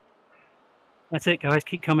 Okay. That's it, guys.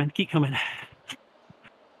 Keep coming. Keep coming.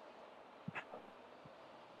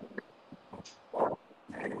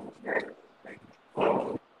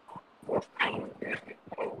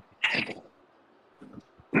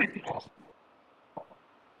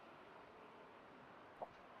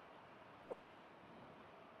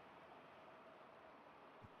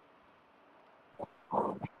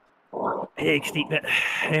 Big steep bit.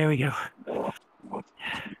 There we go.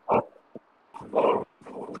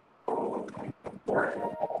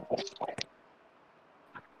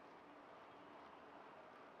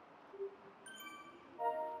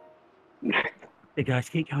 Hey guys,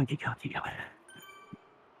 keep going, keep going, keep going.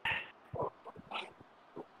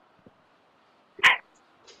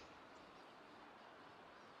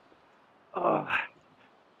 Oh,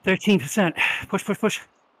 13%. Push, push, push.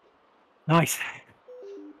 Nice.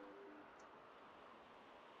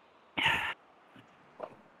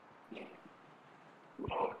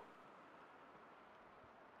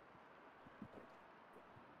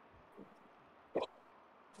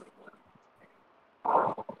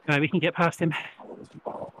 All right, we can get past him.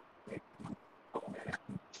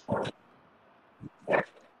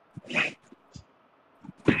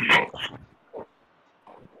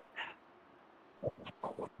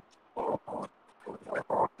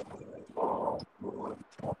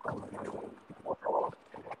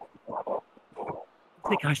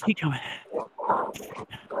 Hey guys, keep coming.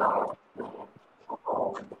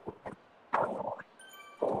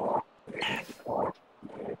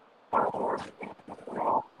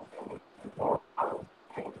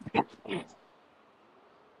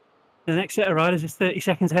 The next set of riders is 30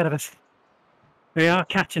 seconds ahead of us. We are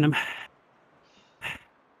catching them.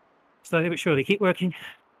 Slowly but surely, keep working.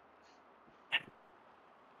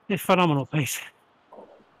 It's phenomenal pace.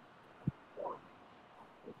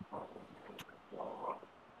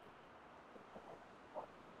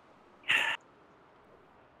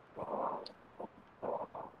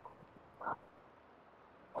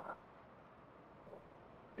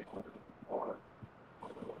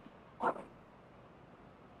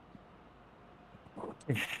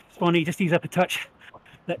 Swanee, just ease up a touch.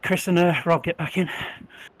 Let Chris and Rob get back in.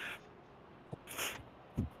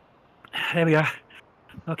 There we are.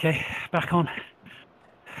 Okay, back on.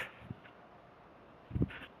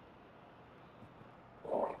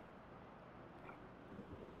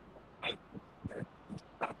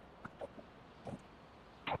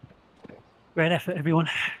 Great effort, everyone.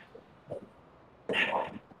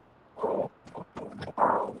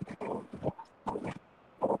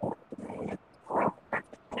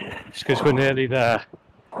 It's because we're nearly there.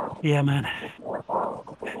 Yeah, man.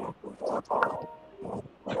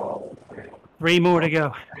 3 more to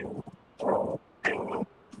go.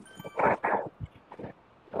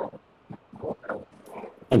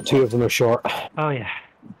 And 2 of them are short. Oh, yeah.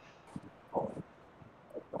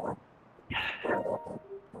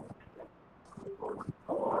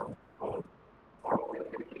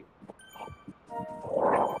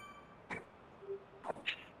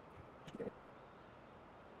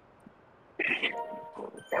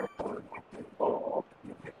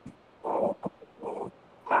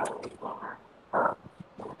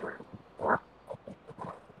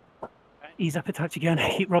 Ease up a touch again.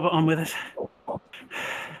 Keep Robert on with us.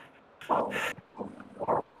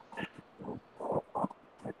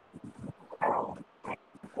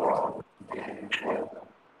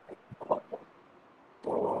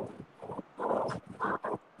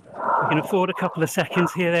 We can afford a couple of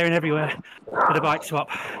seconds here, there and everywhere for the bike swap.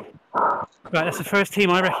 Right, that's the first team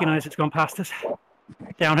I recognise that's gone past us.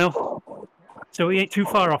 Downhill. So we ain't too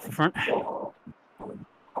far off the front.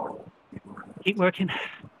 Keep working.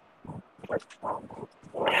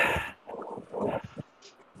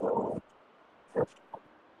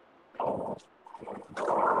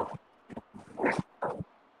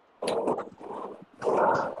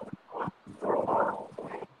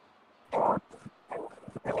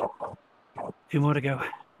 Two more to go.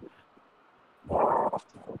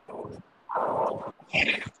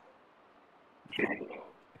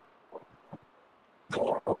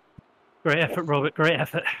 Great effort, Robert. Great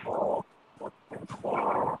effort.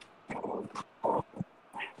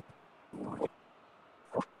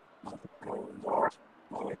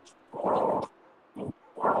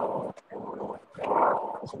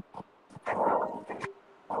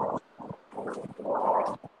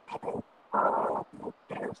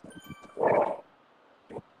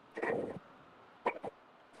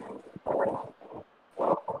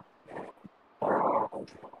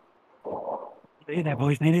 Nearly there,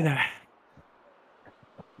 boys. Nearly there.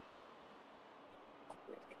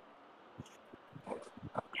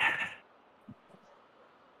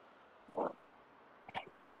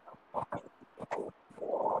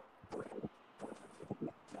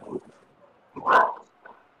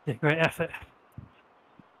 Yeah, great effort.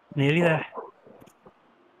 Nearly there.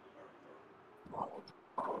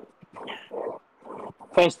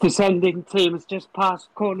 First descending team has just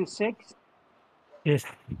passed corner 6. Yes.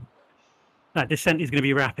 That descent is going to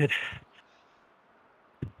be rapid.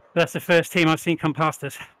 That's the first team I've seen come past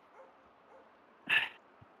us.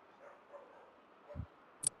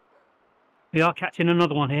 We are catching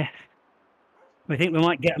another one here. We think we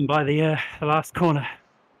might get them by the last corner.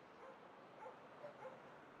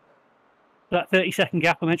 That 30-second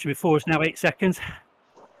gap I mentioned before is now 8 seconds.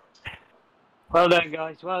 Well done,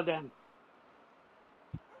 guys. Well done.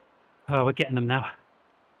 Oh, we're getting them now.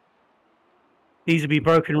 These will be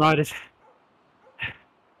broken riders.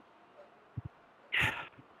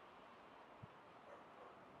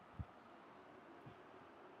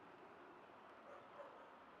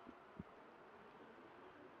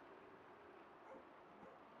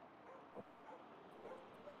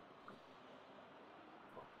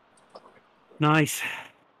 Nice.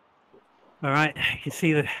 All right, you can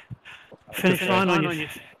see the finish line on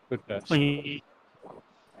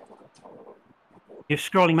your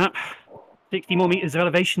scrolling map. 60 more meters of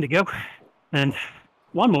elevation to go, and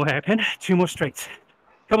 1 more hairpin, 2 more straights.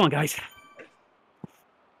 Come on, guys.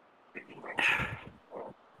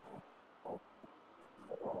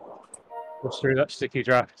 Push through that sticky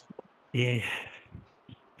draft. Yeah.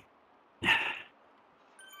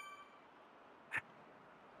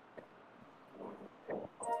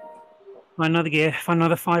 Find another gear, find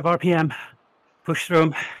another 5 RPM. Push through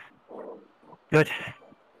them. Good.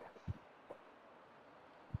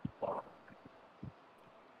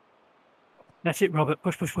 That's it, Robert.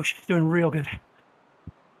 Push, push, push. Doing real good.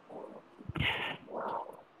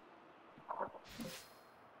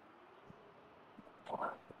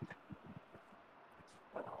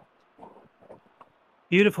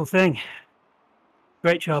 Beautiful thing.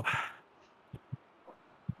 Great job.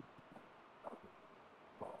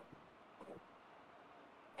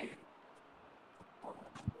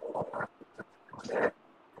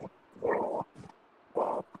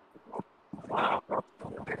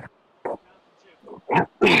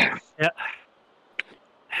 Yeah.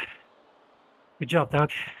 Good job,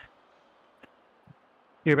 Doug.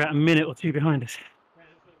 You're about a minute or 2 behind us.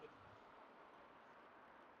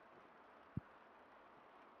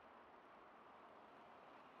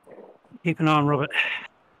 Keep an eye on Robert.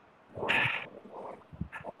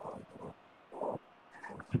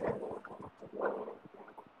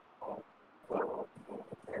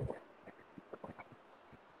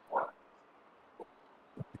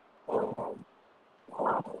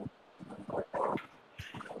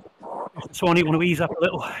 Swanee, want to ease up a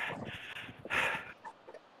little.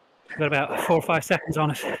 Got about 4 or 5 seconds on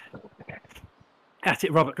us. That's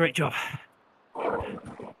it, Robert. Great job.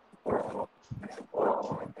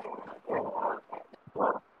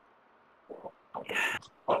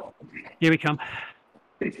 Here we come.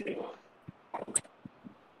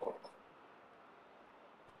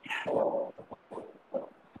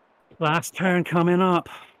 Last turn coming up.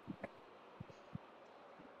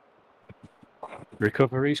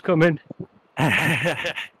 Recovery's coming.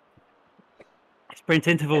 Sprint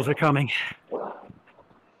intervals are coming.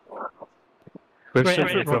 With Great some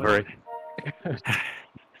effort, recovery.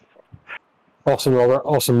 Awesome, Robert.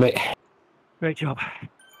 Awesome, mate. Great job.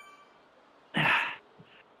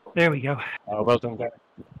 There we go. Oh, well done, guys.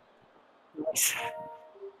 Nice.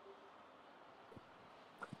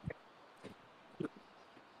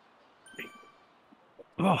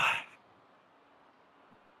 Oh.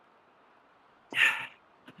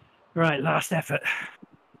 Right, last effort.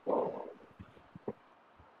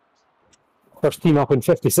 First team up in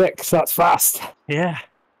 56. That's fast. Yeah.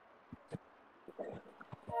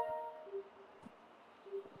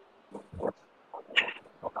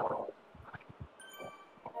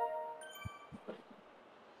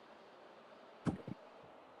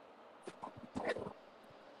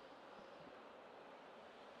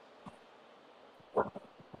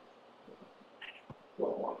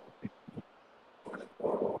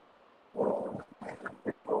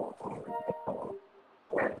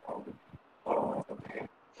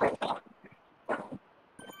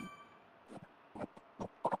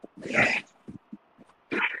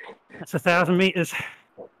 That's 1,000 meters.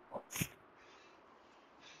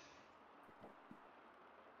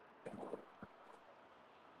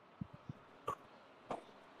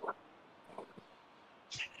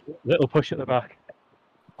 Little push at the back.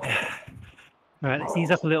 All right, let's ease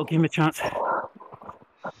up a little, give him a chance.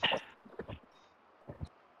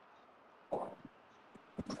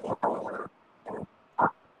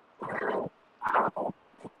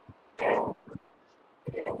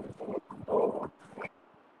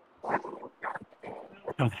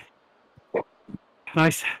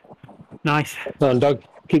 Nice. Nice. Come on, Doug.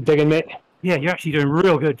 Keep digging, mate. Yeah, you're actually doing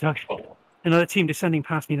real good, Doug. Another team descending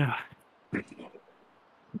past me now.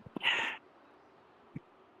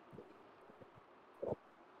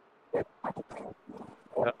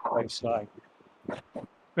 Nice slide.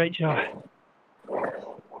 Great job.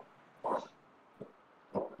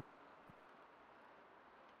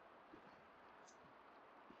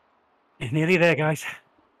 You're nearly there, guys.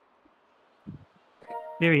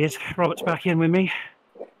 There he is. Robert's back in with me.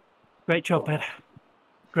 Great job, bud.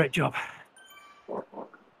 Great job.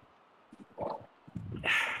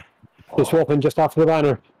 Just swapping just after the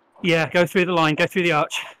banner. Yeah, go through the line, go through the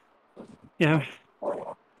arch. You know, I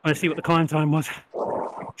want to see what the climb time was.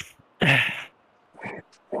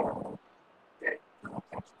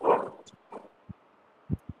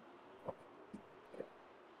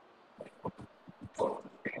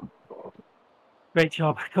 Great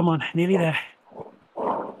job. Come on, nearly there.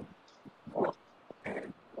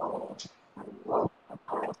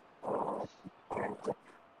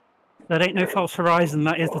 That ain't no false horizon,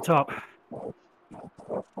 that is the top.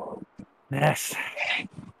 Yes.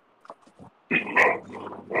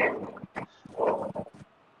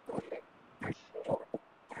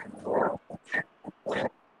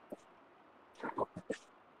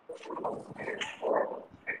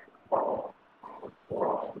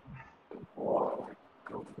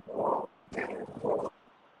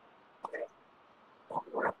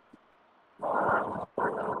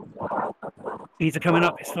 Speeds are coming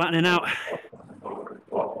up, it's flattening out.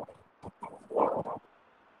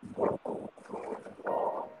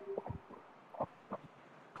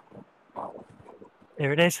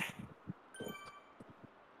 There it is.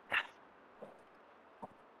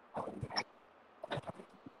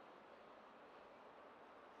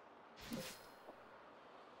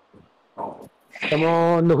 Come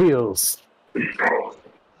on, the wheels.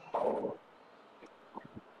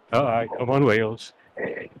 All right, come on, wheels.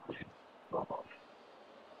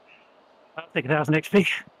 I'll take 1,000 XP.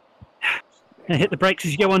 And hit the brakes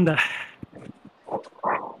as you go under.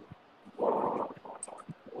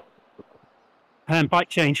 And bike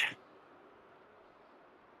change.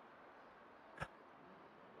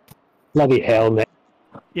 Bloody helmet.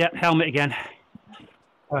 Yeah, helmet again.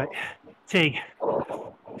 All right, T.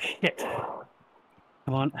 Shit.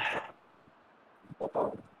 Come on.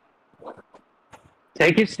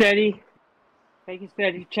 Take it steady. Take it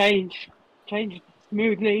steady. Change. Change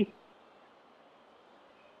smoothly.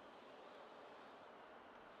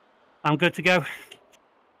 I'm good to go.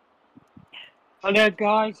 Hello,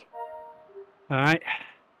 guys. All right.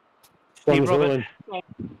 One's Steve Robert. rolling.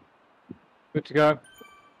 Good to go.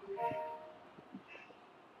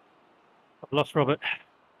 I've lost Robert.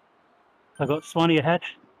 I've got Swanee ahead.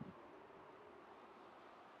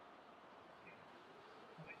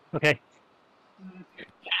 Okay.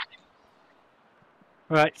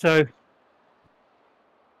 All right, so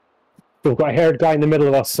We've got a haired guy in the middle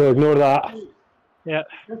of us, so ignore that. yeah,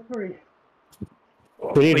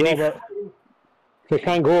 We need Robert. We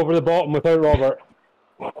can't go over the bottom without Robert.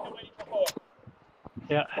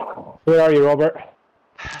 yeah. Where are you, Robert?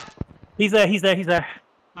 He's there. He's there. He's there.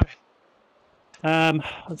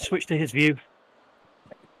 Let's switch to his view.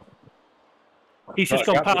 He's just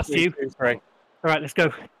gone past you. All right, let's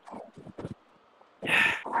go.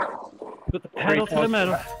 Put the pedal to the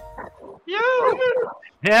metal.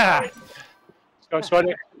 Yeah. Go,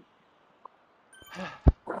 Swanee.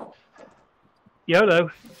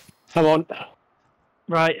 YOLO. Come on.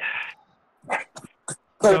 Right.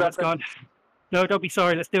 Robert's gone. No, don't be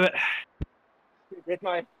sorry. Let's do it. Get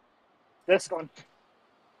my desk on.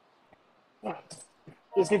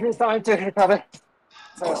 Just give me time to recover.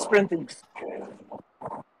 Sprinting.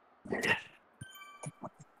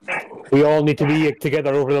 We all need to be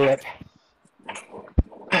together over the lip.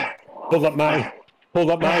 Hold up, Matty.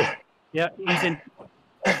 Hold up, Matty. Yeah, he's in.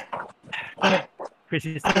 Chris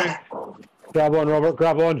is through. Grab on, Robert.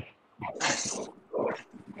 Grab on.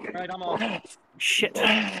 Right, I'm off. Shit.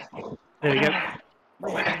 There we go.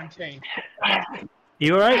 Change.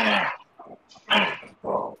 You all right?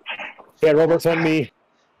 Yeah, Robert's on me.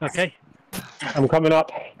 Okay. I'm coming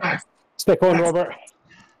up. Stick on, Robert.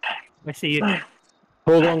 I see you.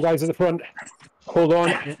 Hold on, guys at the front. Hold on.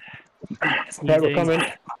 Yeah. Yeah, we're coming.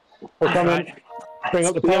 We're coming. Right. Bring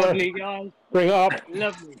up the power. Lovely, guys. Bring it up.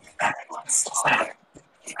 Lovely.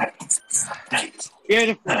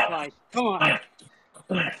 Beautiful guys. Come on.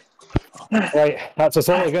 Right, that's us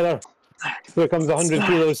all together. Here comes 100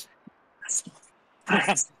 kilos.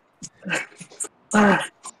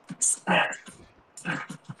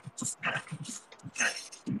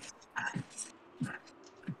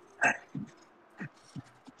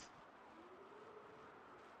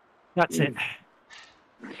 That's it.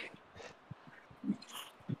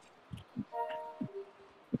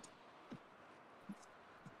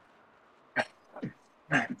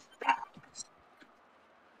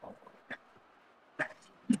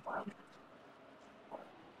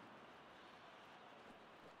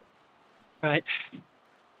 Right.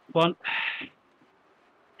 One.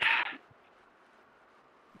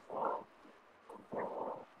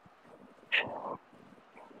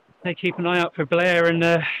 They keep an eye out for Blair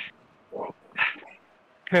and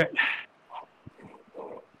Kurt.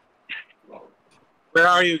 Where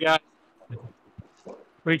are you guys?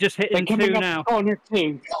 We're just hitting They're coming 2 up now. on your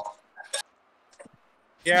team.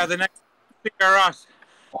 Yeah, the next thing are us.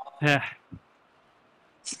 Yeah.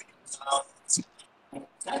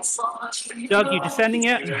 Doug, you descending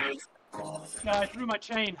yet? Yeah, I threw my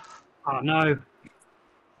chain Oh no.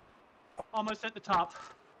 almost at the top.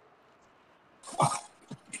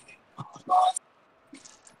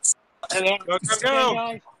 Go, go, go!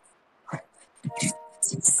 Guys.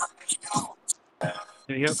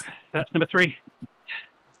 There you go. That's number 3.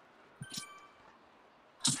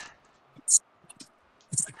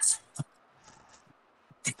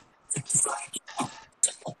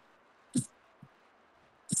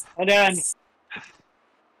 And then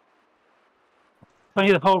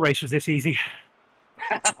Funny the whole race was this easy.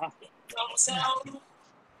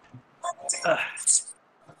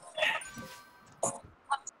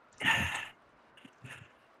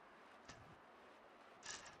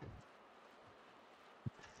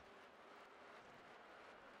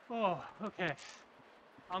 Oh, okay.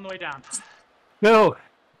 On the way down. Go.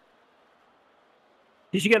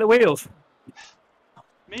 Did you get the wheels?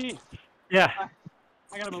 Me? Yeah.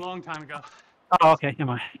 I got them a long time ago. Oh, okay.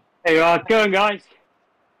 Never mind. there you are, going guys.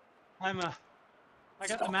 I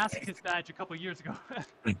got the masochist badge a couple years ago.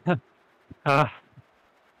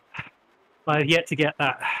 I've yet to get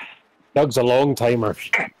that. Doug's a long timer.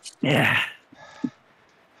 Yeah.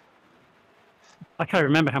 I can't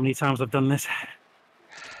remember how many times I've done this.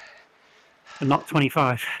 And not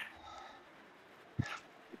 25.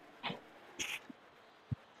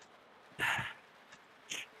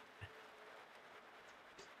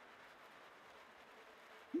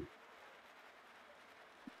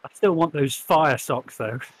 I still want those fire socks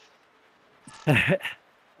though.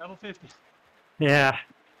 Level 50. Yeah.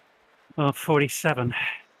 Oh, 47.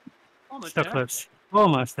 Almost So there. close.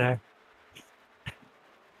 Almost there.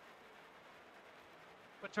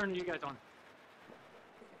 What turn are you guys on?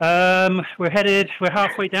 We're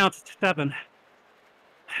halfway down to 7.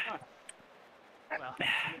 Well,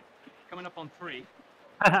 coming up on 3.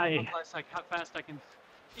 Hi. Unless like how fast I can,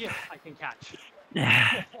 if I can catch.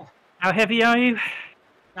 How heavy are you?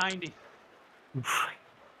 90.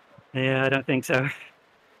 Yeah, I don't think so.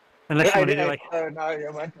 Unless you want to do like, No,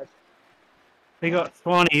 you went. we got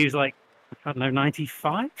Swanee who's like, I don't know,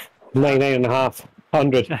 95? 99.5,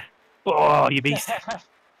 100. Oh, you beast.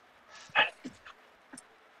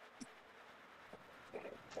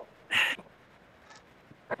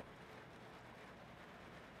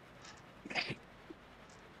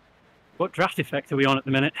 What draft effect are we on at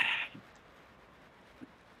the minute?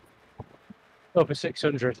 Over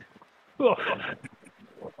 600. Oh.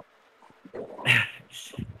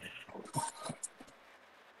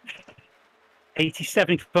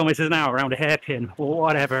 87 kilometers an hour around a hairpin or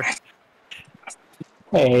whatever.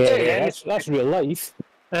 Hey, that's real life.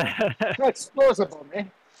 That's plausible,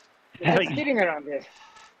 man. You're kidding around here.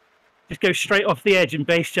 Just go straight off the edge and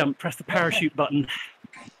base jump, press the parachute button.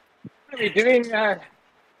 What are we doing?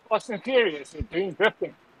 Fast and Furious. We're doing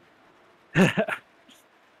drifting.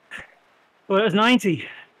 Well, it was 90.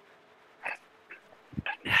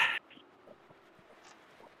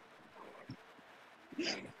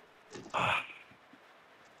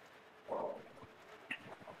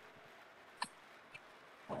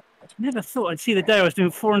 Never thought I'd see the day I was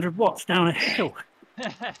doing 400 watts down a hill.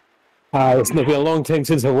 It's been a long time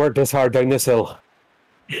since I worked this hard down this hill.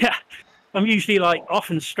 Yeah, I'm usually like off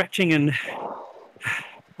and stretching and...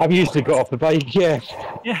 I've usually got off the bike, yeah.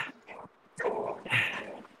 Yeah.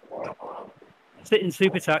 Sit in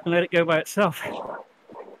super tack and let it go by itself.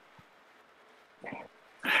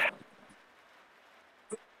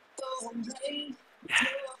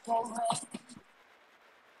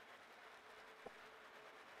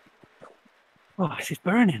 Oh, this is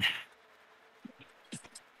burning.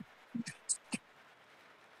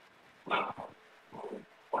 I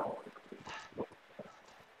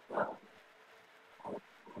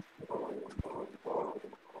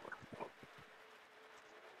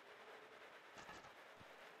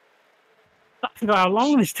forgot how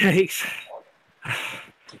long this takes. All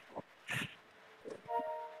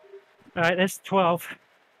right, there's 12.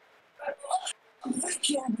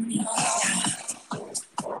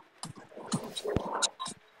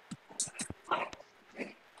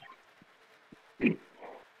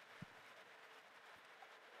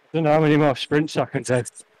 Don't know how many more sprints I can take.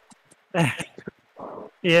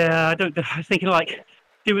 Yeah, I don't. I was thinking like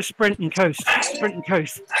do a sprint and coast, sprint and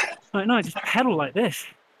coast. Like no, just pedal like this.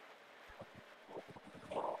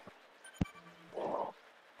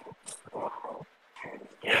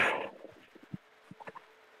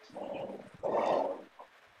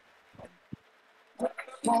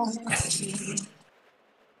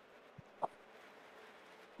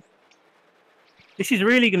 This is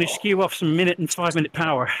really going to skew off some minute and 5 minute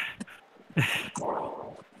power.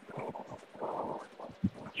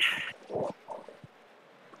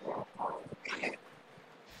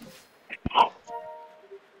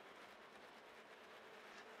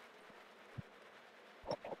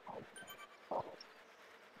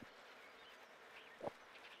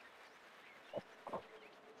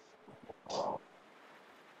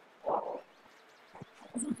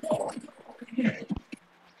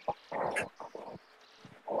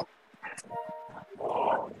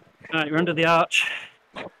 Right, we're under the arch.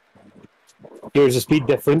 Here's the speed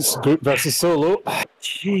difference, group versus solo.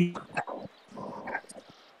 Jeez.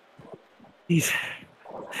 See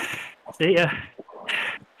ya.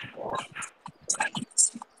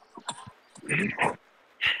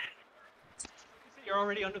 You're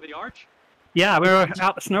already under the arch? Yeah, we're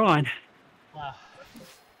out the snow line. Wow.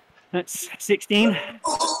 That's 16. I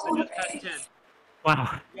just passed 10.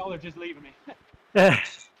 Wow. Y'all are just leaving me.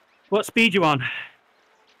 What speed you on?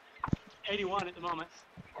 81 at the moment.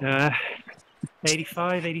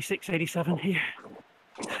 85, 86, 87 here.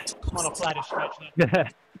 I'm on a flattish stretch though.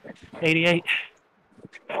 88.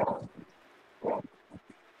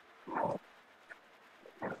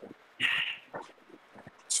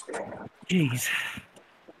 Jeez.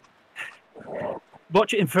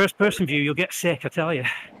 Watch it in first person view, you'll get sick, I tell you.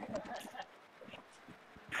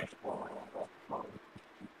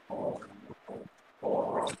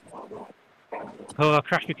 Oh, I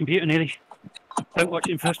crashed my computer nearly. Don't watch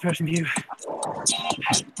it in first person view.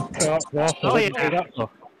 Oh yeah.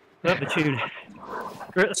 Love the tune.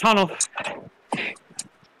 We're at the tunnel.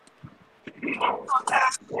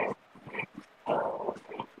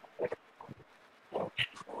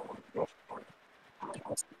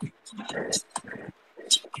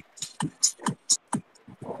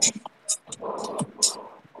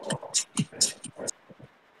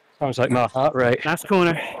 Sounds like my heart rate. Last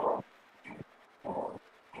corner.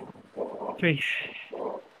 3.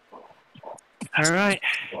 All right.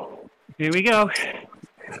 Here we go.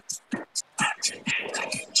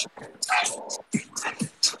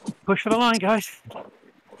 Push for the line, guys.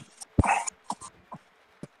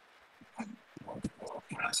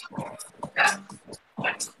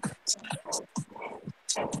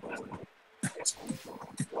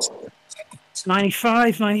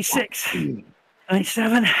 $95, $96,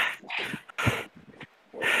 $97.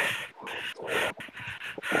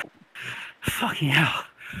 Fucking hell.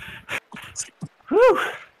 Whew.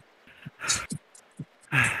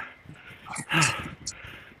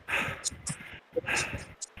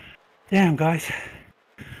 Damn, guys.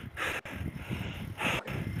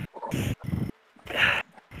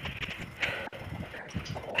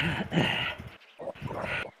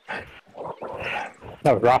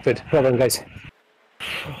 That was rapid. Well done, guys.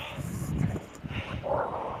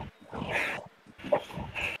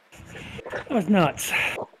 That was nuts.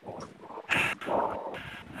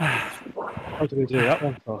 How do we do that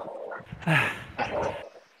one for?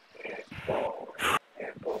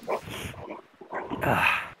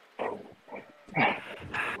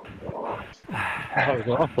 That was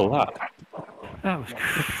awful, that. That was.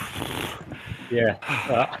 Yeah,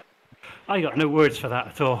 that. I got no words for that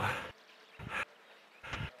at all.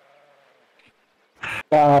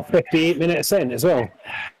 58 minutes in as well.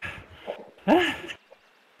 Huh?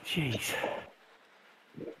 Jeez.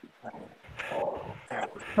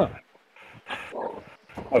 Huh.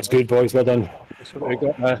 That was good, boys. Well done. So we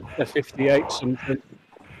got a 58 something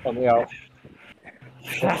on the Alp.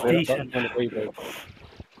 That's decent.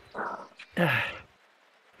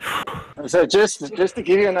 So just to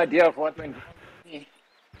give you an idea of what it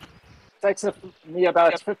takes me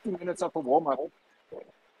about 15 minutes of a warm-up.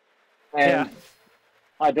 And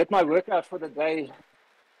I did my workout for the day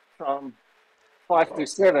from 5 to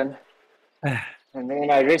 7. And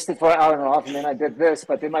then I rested for an hour and a half, and then I did this.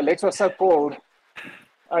 But then my legs were so cold,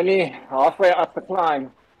 only halfway up the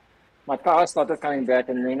climb, my power started coming back,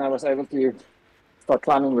 and then I was able to start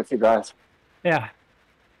climbing with you guys. Yeah.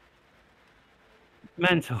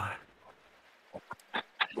 Mental.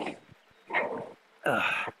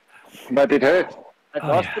 But it hurt. At Oh,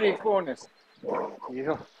 last yeah. 3 corners.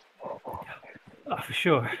 Yeah. Oh, for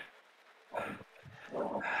sure.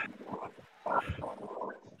 I'm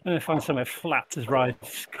going to find somewhere flat to ride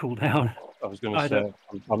to cool down. I was going to say,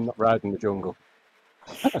 I'm not riding the jungle.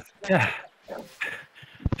 Yeah.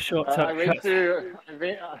 Shortcut.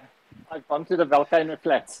 I've gone to the volcano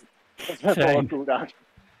flats. For a Same. cool down.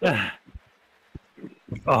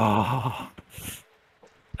 Oh.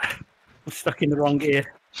 I'm stuck in the wrong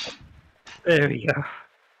gear. There we go.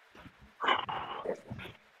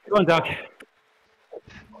 Go on, Doug.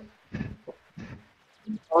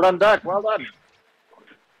 Well done, Doug. Well done.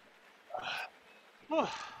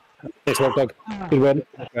 Thanks a lot, Doug. Good win.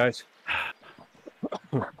 Guys.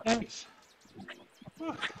 Thanks.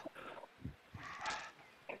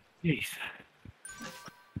 Jeez.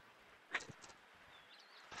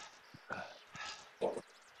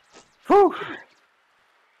 Whew.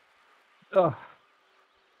 Oh.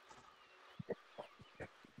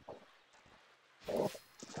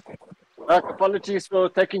 Doug, apologies for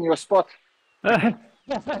taking your spot. No.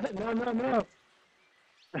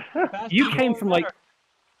 You came from like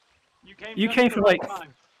You came from like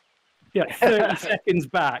 30 seconds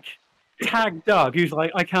back. Tag Doug, who's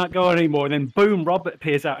like, I can't go anymore. And then boom, Robert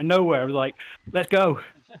appears out of nowhere. Like, let's go.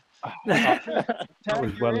 That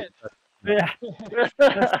was well. Yeah.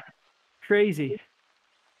 That's crazy.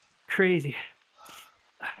 Crazy.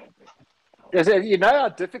 Yes, you know how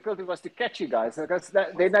difficult it was to catch you guys. Because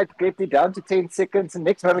then I'd get you down to 10 seconds, and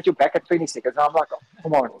next moment you're back at 20 seconds. And I'm like, oh,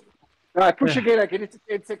 come on. No, I push again, I get it to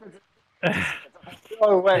 10 seconds.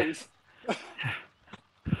 Oh, wait.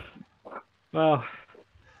 Well,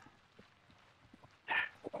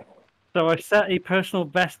 so I set a personal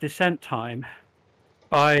best descent time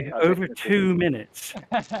by over 2 minutes.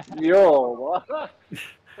 Yo.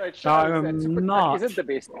 So it shows I'm that super not- isn't the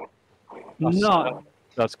best. Not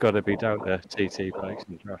That's got to be down to TT bikes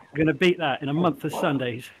and track. going to beat that in a month of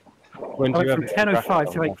Sundays. When I do you went have from it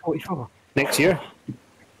 10:05 to on? 8:44. Next year.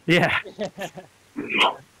 Yeah.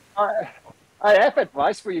 I have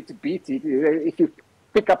advice for you to beat it. If you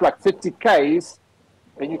pick up like 50 Ks,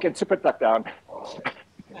 then you can super tuck down.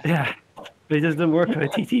 Yeah. But it doesn't work on a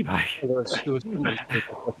TT bike. No,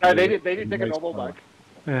 they did take a normal bike.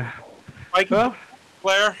 Yeah. Mike, Well,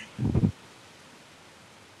 Claire,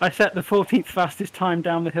 I set the 14th fastest time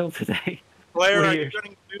down the hill today. Claire, are you Weird.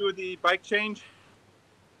 going to do the bike change?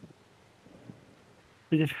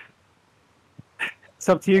 It's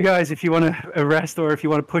up to you guys if you want to arrest or if you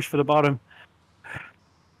want to push for the bottom.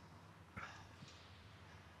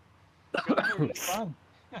 It's fun.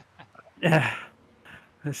 Yeah.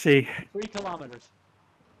 Let's see. 3 kilometers.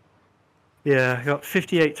 Yeah, I got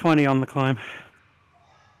 58.20 on the climb.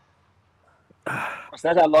 Was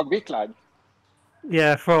that a long week line?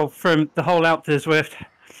 Yeah, from the whole Alp du Zwift,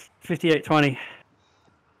 58.20.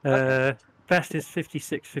 Best is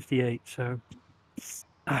 56.58. So.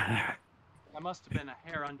 I must have been a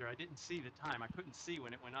hair under. I didn't see the time. I couldn't see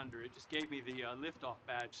when it went under. It just gave me the liftoff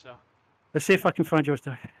badge. So Let's see if I can find yours,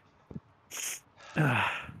 Doug.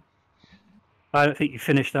 I don't think you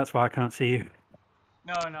finished. That's why I can't see you.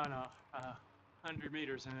 no. 100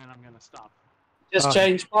 meters and then I'm gonna stop. Just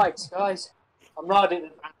change bikes, guys. I'm riding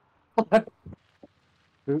it.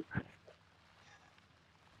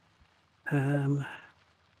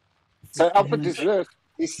 So Alp du Zwift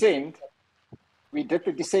descent, we did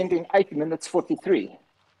the descent in 8 minutes 43.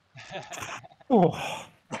 Oh,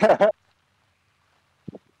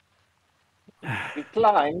 We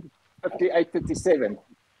climbed 58:37.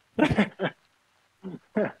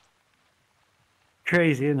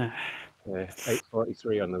 crazy, isn't it? Yeah,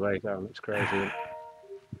 8:43 on the way down. It's crazy.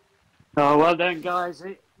 Oh, well done, guys.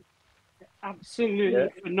 Absolutely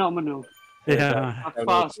phenomenal Yeah. how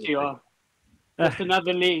fast you are. Just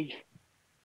another league.